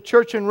wrote to the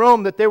church in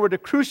Rome that they were to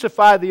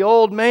crucify the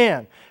old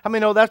man. How many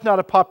know that's not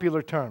a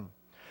popular term?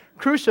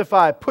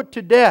 Crucify, put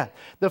to death,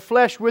 the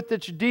flesh with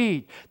its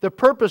deed. The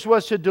purpose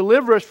was to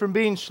deliver us from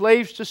being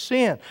slaves to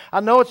sin. I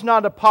know it's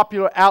not a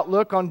popular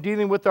outlook on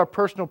dealing with our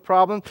personal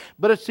problems,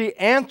 but it's the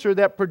answer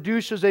that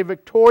produces a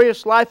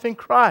victorious life in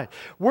Christ.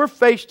 We're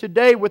faced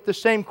today with the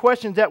same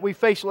questions that we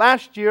faced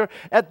last year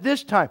at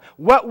this time.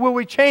 What will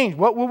we change?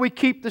 What will we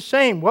keep the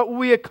same? What will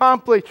we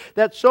accomplish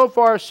that so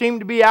far seem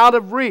to be out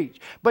of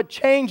reach? But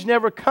change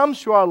never comes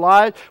to our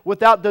lives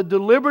without the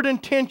deliberate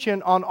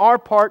intention on our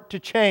part to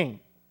change.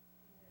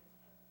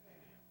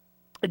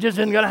 It just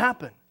isn't going to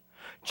happen.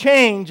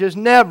 Change is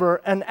never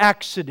an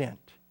accident.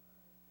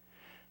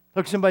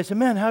 Look, somebody and say,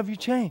 man, how have you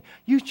changed?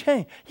 You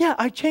changed. Yeah,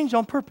 I changed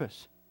on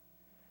purpose.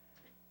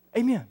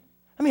 Amen.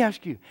 Let me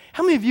ask you,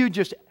 how many of you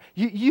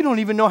you don't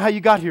even know how you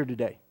got here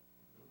today?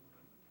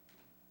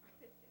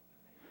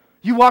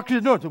 You walked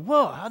through the door and said,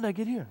 whoa, how did I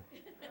get here?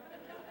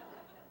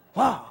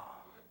 Wow.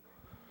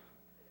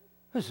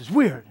 This is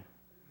weird.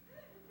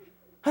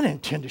 I didn't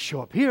intend to show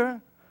up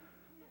here.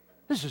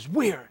 This is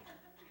weird.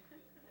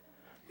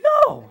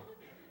 No.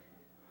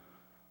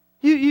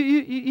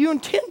 You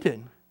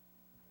intended.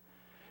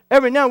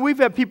 We've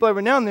had people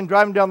every now and then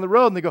driving down the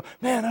road and they go,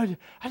 man,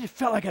 I just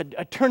felt like I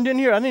turned in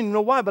here. I didn't even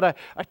know why, but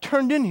I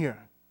turned in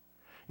here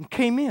and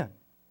came in.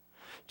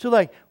 So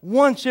like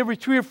once every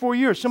 3 or 4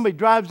 years, somebody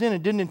drives in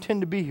and didn't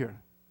intend to be here.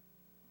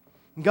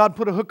 And God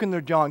put a hook in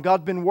their jaw and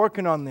God's been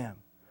working on them,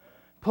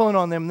 pulling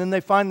on them, and then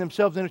they find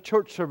themselves in a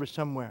church service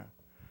somewhere.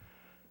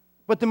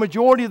 But the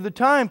majority of the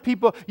time,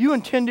 people, you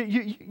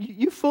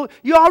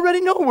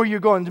already know where you're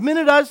going. The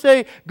minute I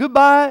say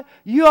goodbye,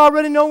 you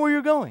already know where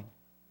you're going.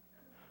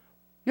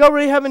 You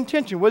already have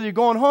intention. Whether you're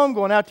going home,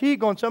 going out to eat,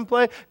 going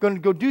someplace, going to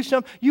go do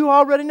something, you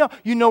already know.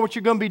 You know what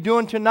you're going to be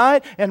doing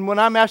tonight. And when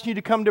I'm asking you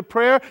to come to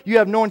prayer, you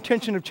have no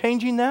intention of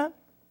changing that.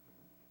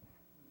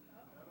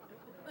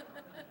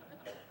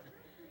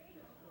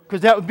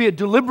 Because that would be a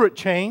deliberate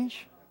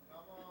change,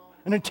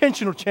 an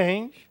intentional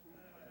change.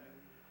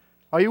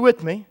 Are you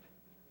with me?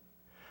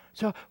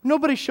 So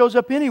nobody shows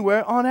up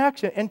anywhere on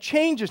accident, and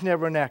change is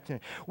never an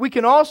accident. We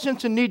can all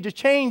sense a need to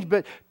change,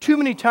 but too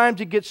many times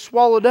it gets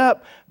swallowed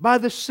up by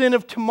the sin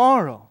of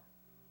tomorrow,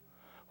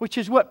 which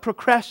is what?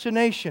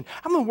 Procrastination.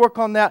 I'm going to work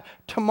on that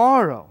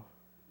tomorrow.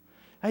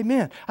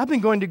 Amen. I've been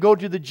going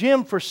to the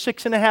gym for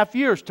 6.5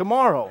 years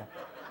tomorrow.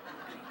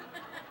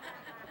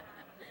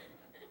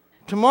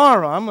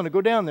 Tomorrow, I'm going to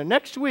go down there.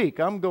 Next week,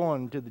 I'm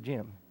going to the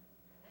gym.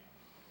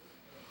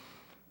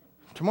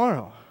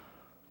 Tomorrow.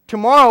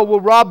 Tomorrow will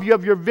rob you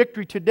of your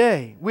victory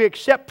today. We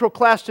accept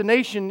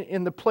procrastination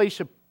in the place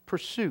of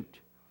pursuit.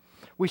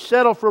 We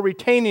settle for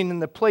retaining in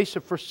the place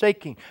of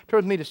forsaking. Turn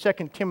with me to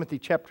 2 Timothy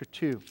chapter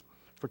 2.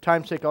 For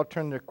time's sake, I'll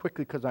turn there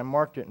quickly because I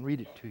marked it and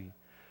read it to you.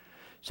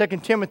 2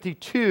 Timothy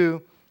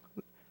 2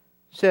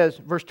 says,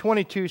 verse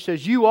 22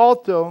 says, You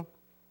also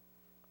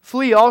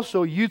flee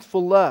also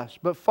youthful lust,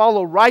 but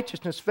follow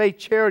righteousness, faith,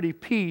 charity,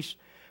 peace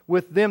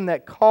with them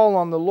that call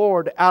on the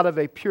Lord out of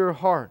a pure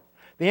heart.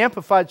 The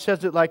Amplified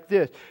says it like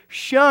this: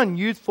 Shun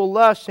youthful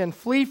lusts and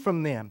flee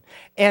from them,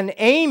 and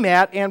aim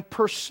at and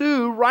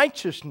pursue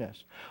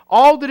righteousness.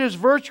 All that is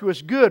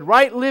virtuous, good,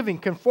 right living,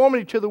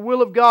 conformity to the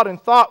will of God in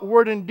thought,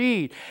 word, and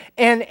deed.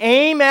 And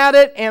aim at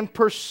it and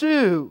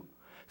pursue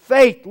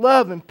faith,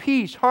 love, and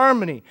peace,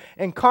 harmony,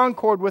 and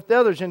concord with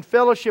others, in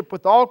fellowship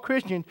with all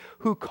Christians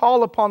who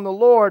call upon the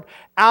Lord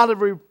out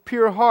of a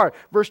pure heart.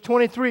 Verse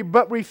 23,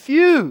 But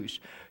refuse.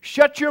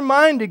 Shut your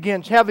mind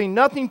against having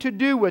nothing to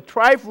do with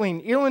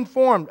trifling,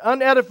 ill-informed,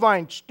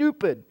 unedifying,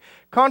 stupid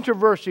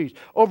controversies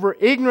over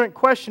ignorant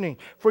questioning,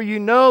 for you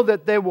know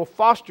that they will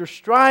foster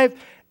strife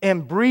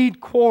and breed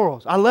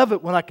quarrels. I love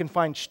it when I can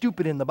find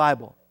stupid in the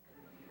Bible.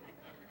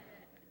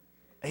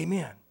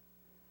 Amen.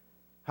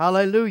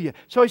 Hallelujah.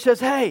 So he says,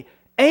 hey,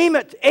 aim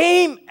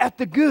at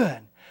the good.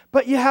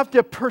 But you have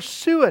to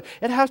pursue it.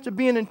 It has to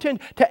be an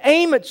intent. To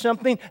aim at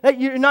something, that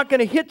you're not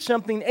going to hit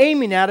something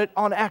aiming at it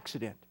on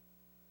accident.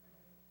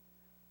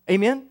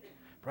 Amen?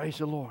 Praise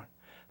the Lord.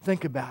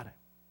 Think about it.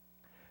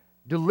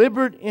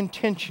 Deliberate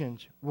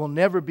intentions will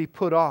never be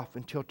put off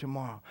until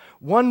tomorrow.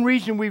 One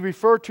reason we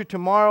refer to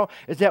tomorrow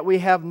is that we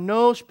have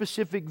no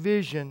specific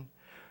vision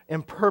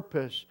and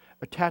purpose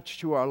attached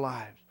to our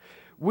lives.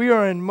 We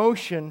are in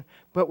motion,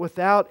 but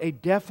without a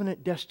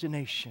definite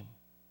destination.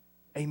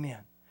 Amen.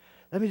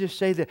 Let me just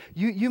say that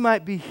you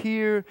might be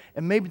here,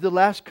 and maybe the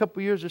last couple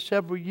of years or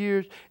several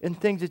years, and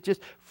things that's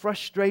just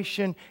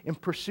frustration in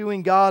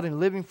pursuing God and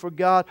living for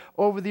God.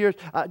 Over the years,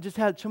 I just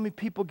had so many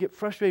people get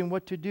frustrated in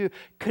what to do.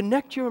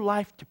 Connect your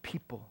life to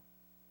people.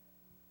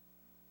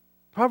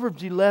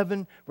 Proverbs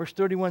 11, verse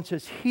 31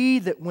 says, He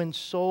that wins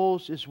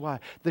souls is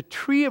wise. The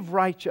tree of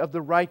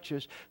the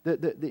righteous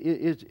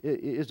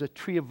is a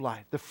tree of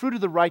life. The fruit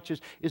of the righteous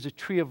is a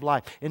tree of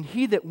life. And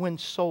he that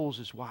wins souls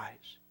is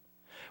wise.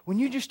 When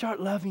you just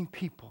start loving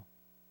people,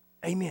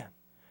 amen,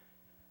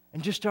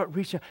 and just start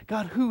reaching out,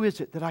 God, who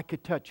is it that I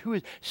could touch?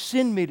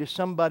 Send me to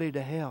somebody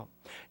to help.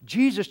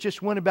 Jesus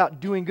just went about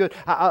doing good.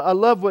 I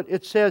love what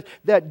it says,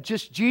 that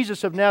just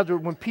Jesus of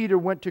Nazareth, when Peter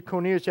went to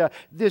Cornelius' house,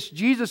 this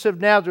Jesus of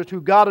Nazareth, who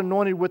God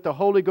anointed with the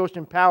Holy Ghost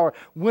and power,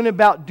 went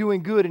about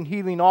doing good and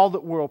healing all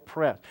that were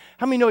oppressed.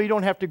 How many know you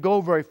don't have to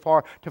go very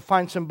far to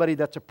find somebody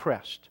that's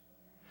oppressed?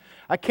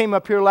 I came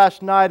up here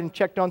last night and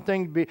checked on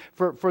things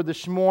for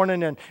this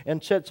morning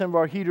and set some of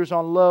our heaters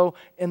on low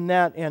and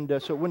that. And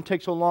so it wouldn't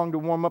take so long to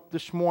warm up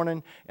this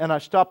morning. And I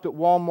stopped at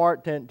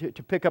Walmart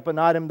to pick up an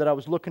item that I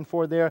was looking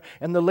for there.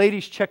 And the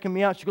lady's checking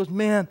me out. She goes,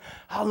 man,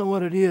 I don't know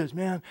what it is,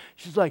 man.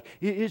 She's like,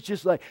 it's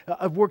just like,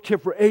 I've worked here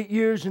for 8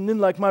 years. And then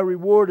like my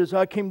reward is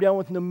I came down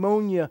with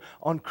pneumonia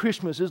on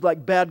Christmas. It's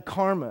like bad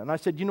karma. And I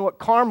said, you know what?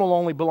 Caramel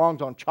only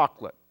belongs on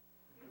chocolate.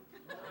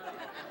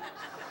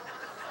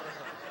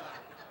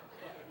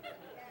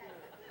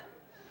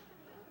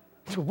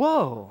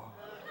 Whoa.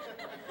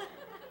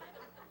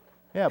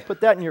 Yeah,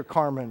 put that in your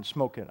karma and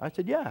smoke it. I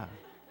said, yeah.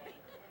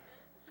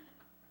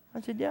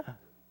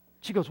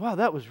 She goes, wow,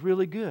 that was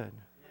really good.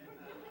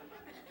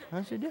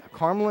 I said, yeah,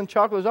 caramel and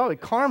chocolate is always.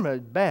 Karma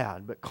is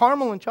bad, but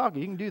caramel and chocolate,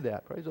 you can do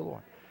that. Praise the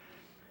Lord.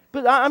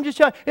 But I'm just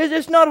telling you,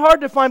 it's not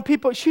hard to find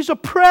people. She's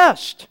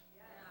oppressed.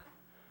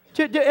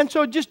 And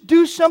so just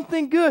do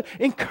something good.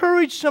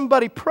 Encourage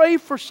somebody. Pray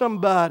for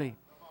somebody.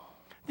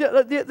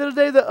 The other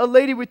day, a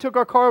lady, we took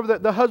our car over,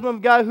 the husband of a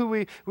guy who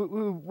we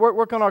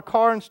work on our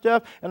car and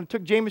stuff, and I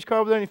took Jamie's car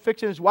over there and he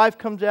fixed it. His wife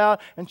comes out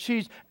and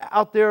she's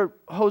out there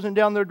hosing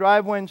down their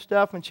driveway and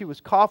stuff, and she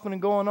was coughing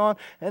and going on.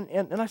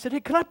 And I said, hey,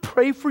 can I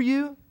pray for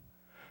you?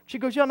 She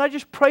goes, yeah, and I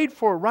just prayed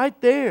for her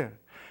right there.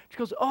 She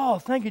goes, oh,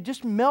 thank you.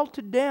 Just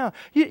melted down.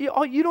 You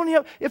don't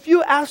have, if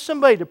you ask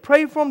somebody to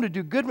pray for them, to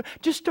do good,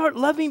 just start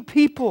loving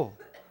people.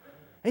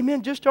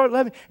 Amen. Just start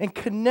loving and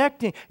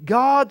connecting.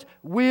 God's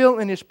will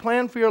and His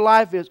plan for your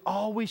life is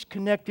always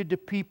connected to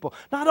people.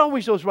 Not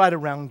always those right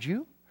around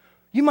you.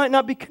 You might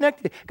not be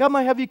connected. God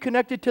might have you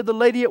connected to the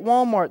lady at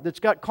Walmart that's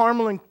got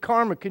Carmel and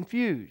Karma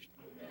confused.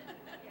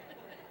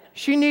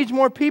 She needs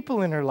more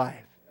people in her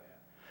life.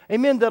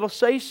 Amen. That'll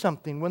say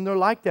something when they're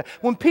like that.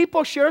 When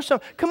people share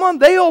something, come on,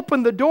 they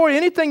open the door.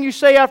 Anything you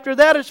say after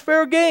that is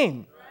fair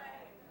game.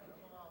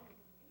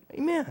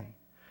 Amen.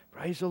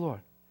 Praise the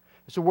Lord.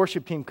 As the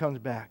worship team comes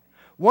back.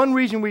 One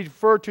reason we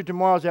refer to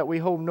tomorrow is that we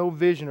hold no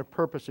vision or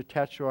purpose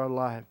attached to our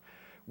life.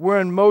 We're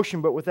in motion,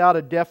 but without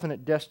a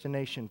definite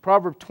destination.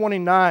 Proverbs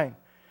 29,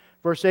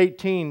 verse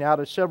 18, out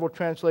of several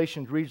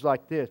translations, reads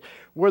like this.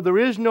 Where there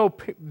is no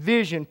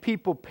vision,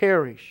 people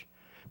perish.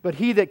 But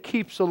he that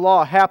keeps the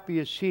law, happy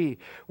is he.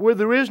 Where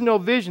there is no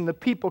vision, the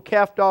people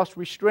cast off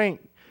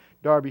restraint,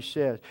 Darby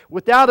says.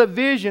 Without a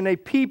vision, a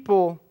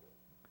people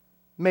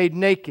made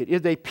naked.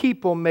 Is a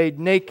people made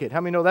naked.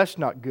 How many know that's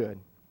not good?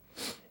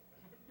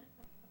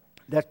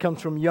 That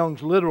comes from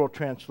Young's literal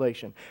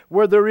translation.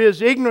 Where there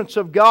is ignorance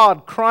of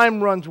God,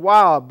 crime runs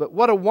wild. But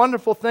what a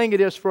wonderful thing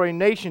it is for a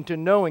nation to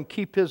know and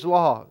keep His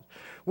laws.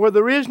 Where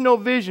there is no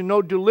vision,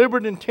 no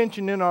deliberate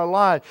intention in our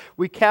lives,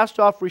 we cast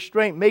off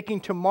restraint,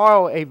 making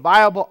tomorrow a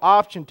viable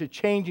option to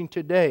changing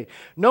today.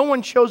 No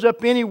one shows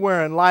up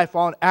anywhere in life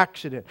on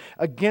accident,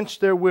 against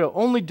their will,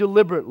 only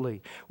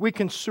deliberately. We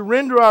can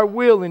surrender our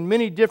will in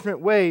many different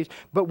ways,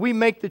 but we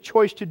make the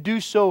choice to do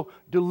so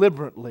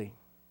deliberately.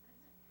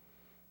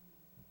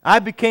 I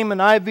became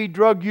an IV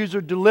drug user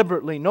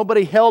deliberately.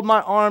 Nobody held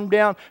my arm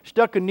down,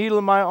 stuck a needle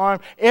in my arm.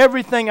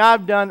 Everything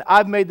I've done,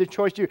 I've made the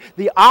choice to do.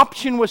 The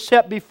option was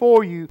set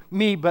before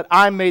me, but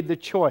I made the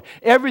choice.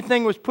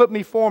 Everything was put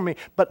before me,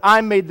 but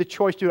I made the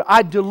choice to do it.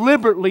 I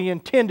deliberately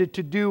intended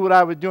to do what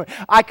I was doing.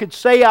 I could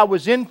say I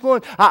was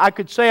influenced. I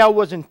could say I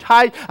was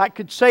enticed. I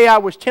could say I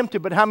was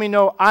tempted, but how many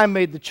know I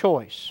made the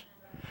choice?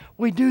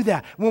 We do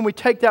that when we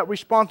take that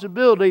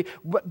responsibility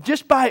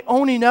just by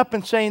owning up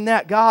and saying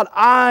that, God,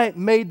 I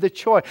made the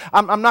choice.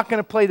 I'm not going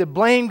to play the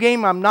blame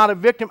game. I'm not a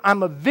victim.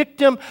 I'm a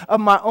victim of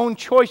my own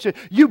choices.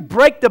 You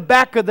break the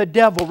back of the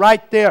devil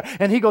right there.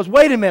 And he goes,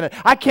 wait a minute.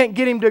 I can't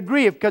get him to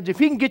agree. Because if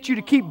he can get you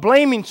to keep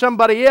blaming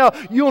somebody else,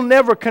 you'll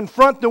never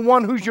confront the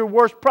one who's your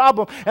worst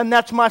problem. And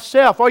that's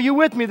myself. Are you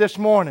with me this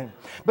morning?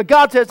 But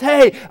God says,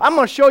 hey, I'm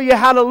going to show you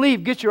how to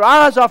leave. Get your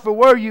eyes off of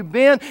where you've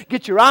been.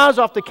 Get your eyes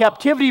off the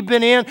captivity you've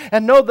been in.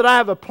 And know that I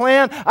have a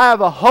plan, I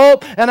have a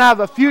hope, and I have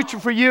a future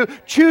for you.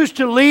 Choose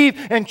to leave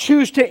and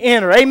choose to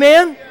enter.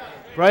 Amen? Yeah.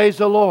 Praise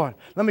the Lord.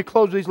 Let me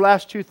close these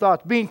last two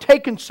thoughts. Being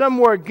taken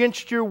somewhere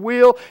against your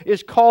will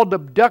is called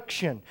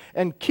abduction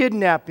and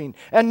kidnapping.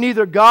 And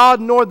neither God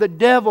nor the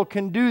devil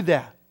can do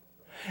that.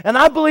 And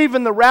I believe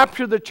in the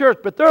rapture of the church,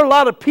 but there are a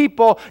lot of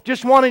people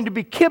just wanting to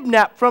be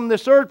kidnapped from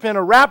this earth in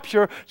a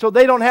rapture so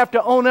they don't have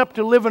to own up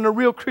to living a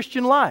real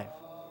Christian life.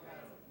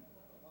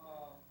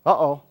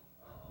 Uh-oh.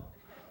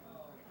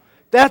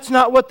 That's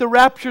not what the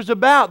rapture's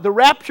about. The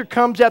rapture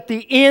comes at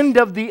the end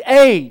of the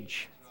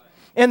age.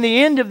 And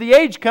the end of the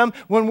age comes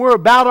when we're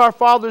about our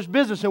Father's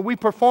business and we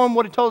perform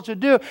what He told us to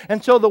do.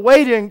 And so the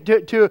way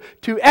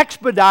to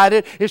expedite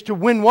it is to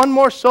win one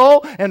more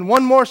soul and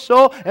one more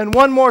soul and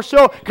one more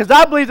soul. Because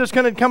I believe there's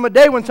going to come a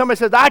day when somebody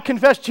says, I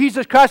confess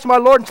Jesus Christ as my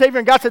Lord and Savior.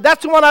 And God said,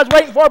 that's the one I was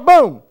waiting for.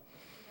 Boom.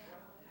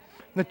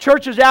 And the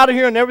church is out of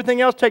here and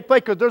everything else takes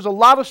place because there's a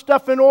lot of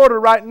stuff in order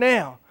right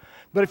now.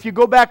 But if you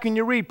go back and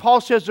you read,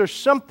 Paul says there's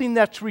something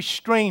that's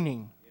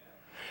restraining.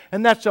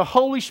 And that's the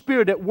Holy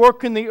Spirit at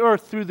work in the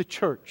earth through the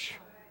church.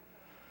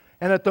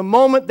 And at the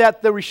moment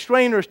that the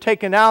restrainer is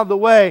taken out of the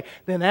way,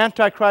 then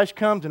Antichrist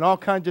comes and all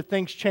kinds of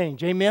things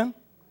change. Amen?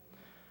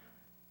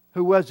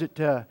 Who was it?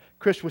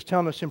 Chris was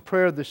telling us in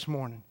prayer this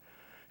morning.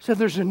 He said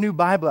there's a new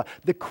Bible,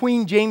 the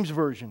Queen James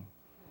Version.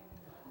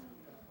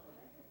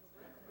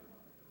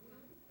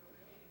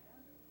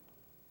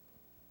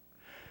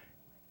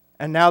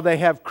 And now they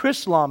have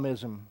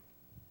Chrislamism.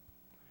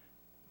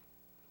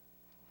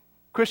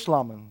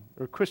 Christian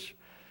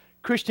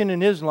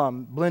and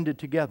Islam blended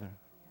together.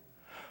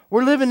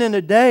 We're living in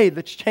a day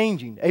that's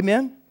changing.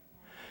 Amen?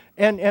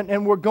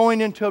 And we're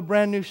going into a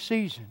brand new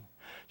season.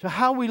 So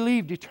how we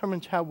leave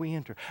determines how we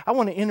enter. I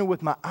want to enter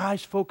with my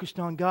eyes focused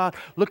on God,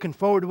 looking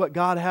forward to what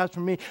God has for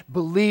me.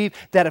 Believe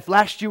that if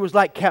last year was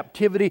like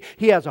captivity,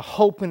 He has a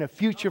hope and a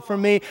future for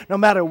me. No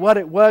matter what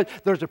it was,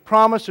 there's a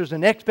promise, there's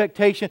an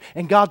expectation,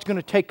 and God's going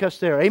to take us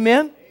there.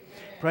 Amen?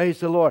 Praise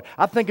the Lord.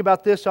 I think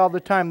about this all the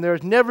time.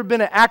 There's never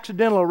been an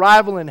accidental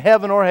arrival in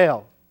heaven or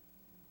hell.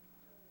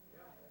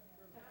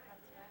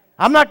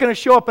 I'm not going to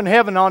show up in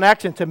heaven on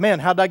accident and say, man,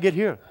 how did I get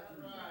here?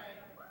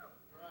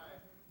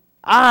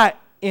 I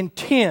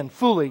intend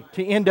fully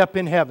to end up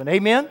in heaven.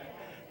 Amen?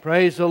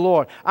 Praise the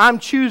Lord. I'm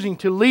choosing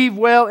to leave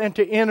well and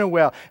to enter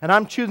well. And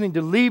I'm choosing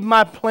to leave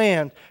my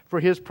plan for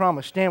His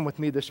promise. Stand with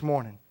me this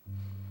morning.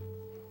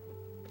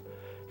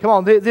 Come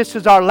on, this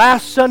is our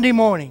last Sunday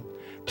morning.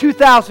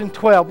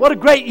 2012. What a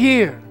great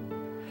year.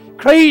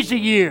 Crazy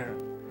year.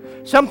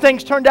 Some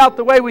things turned out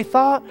the way we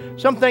thought.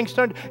 Some things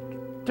turned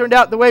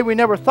out the way we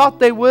never thought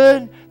they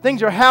would.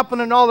 Things are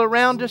happening all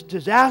around us.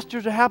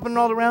 Disasters are happening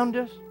all around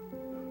us.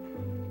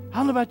 I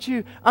don't know about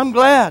you. I'm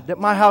glad that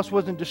my house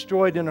wasn't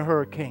destroyed in a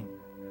hurricane.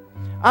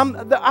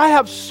 I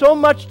have so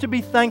much to be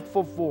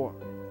thankful for.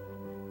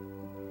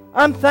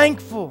 I'm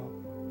thankful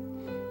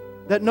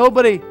that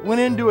nobody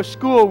went into a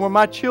school where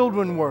my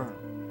children were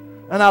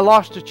and I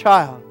lost a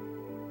child.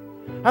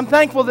 I'm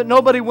thankful that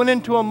nobody went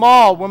into a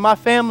mall where my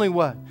family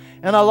was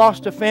and I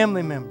lost a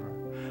family member.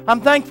 I'm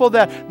thankful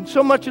that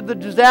so much of the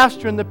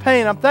disaster and the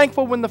pain, I'm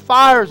thankful when the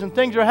fires and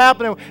things are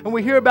happening and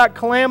we hear about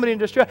calamity and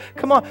distress.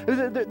 Come on,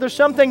 there's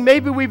something,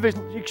 maybe we've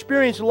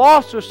experienced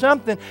loss or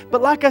something,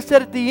 but like I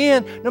said at the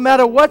end, no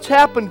matter what's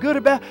happened, good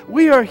or bad,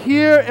 we are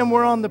here and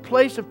we're on the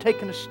place of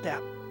taking a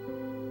step.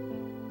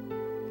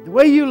 The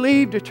way you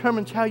leave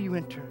determines how you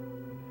enter.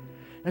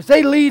 As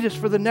they lead us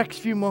for the next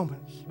few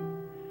moments,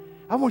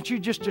 I want you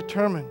just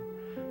determined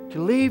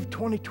to leave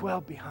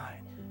 2012 behind.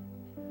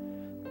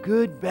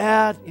 good,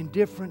 bad,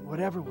 indifferent,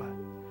 whatever what.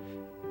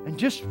 And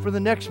just for the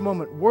next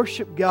moment,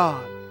 worship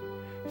God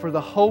for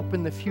the hope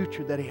and the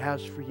future that He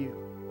has for you.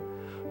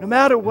 No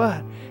matter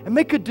what. And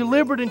make a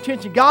deliberate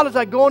intention. God, as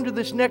I go into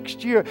this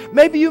next year,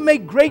 maybe you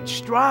make great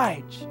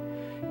strides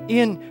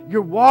in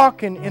your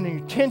walk and in your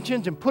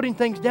intentions and putting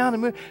things down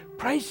and moving.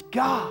 Praise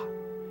God.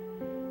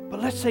 But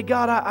let's say,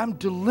 God, I'm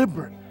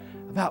deliberate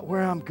about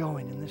where I'm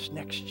going in this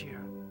next year.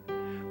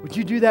 Would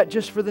you do that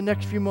just for the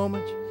next few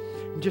moments?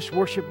 And just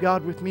worship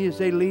God with me as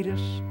they lead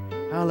us?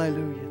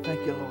 Hallelujah.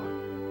 Thank you, Lord.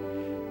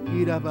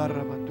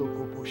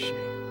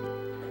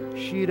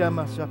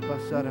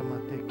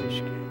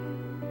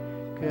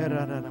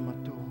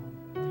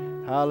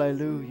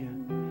 Hallelujah.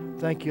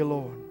 Thank you,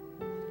 Lord.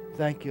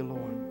 Thank you,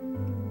 Lord.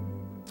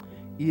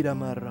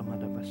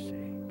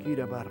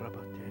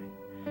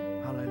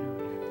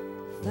 Hallelujah.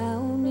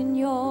 Found in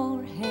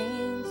your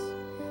hands,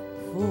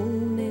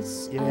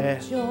 fullness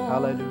Yes. of joy.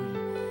 Hallelujah.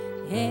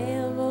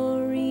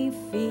 Every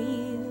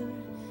fear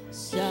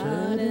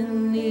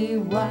suddenly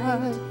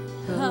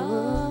wiped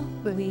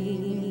away.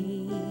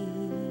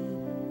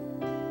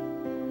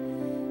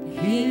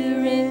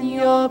 Here in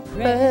your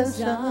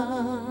presence,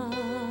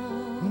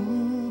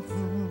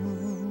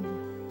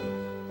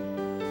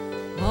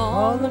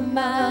 all of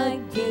my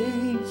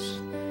gates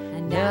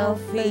now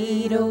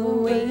fade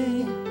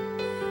away.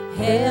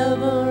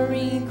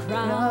 Every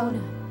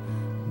crown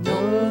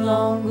no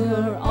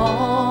longer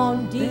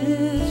on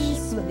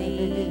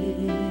display.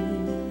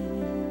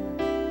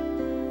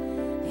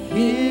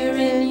 Here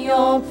in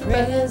your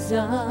presence,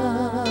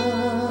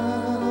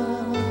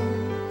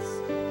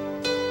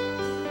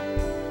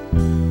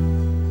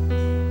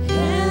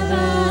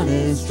 heaven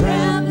is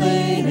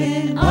trembling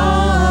in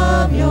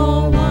awe of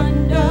your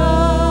wonders.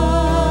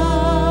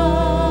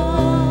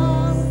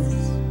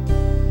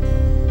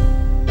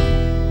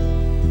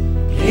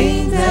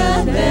 Kings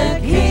and their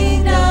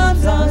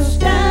kingdoms are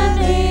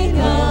standing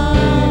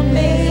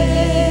amazed.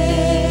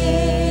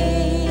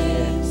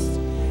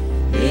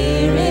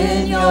 Here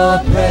in your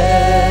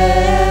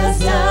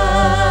presence,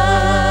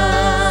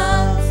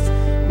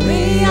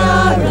 we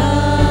are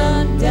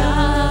undone.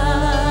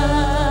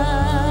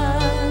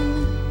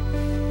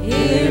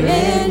 Here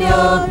in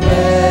your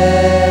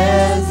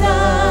presence,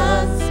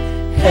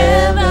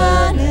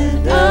 heaven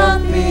and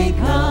earth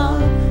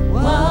become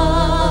one.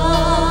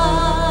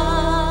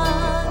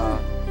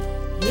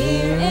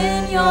 Here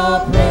in your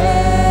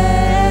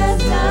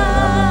presence,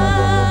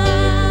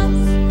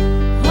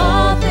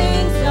 all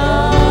things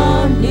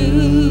are new.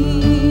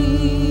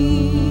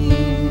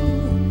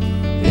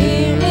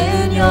 Here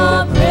in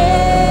your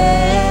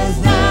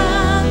presence,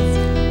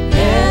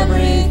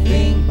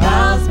 everything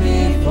bows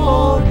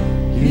before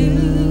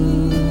you.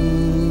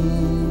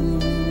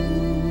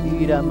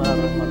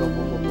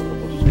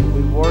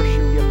 We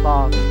worship you,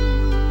 Father.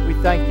 We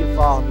thank you,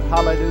 Father.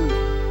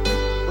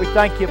 Hallelujah. We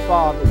thank you,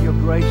 Father, your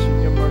grace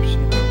and your mercy.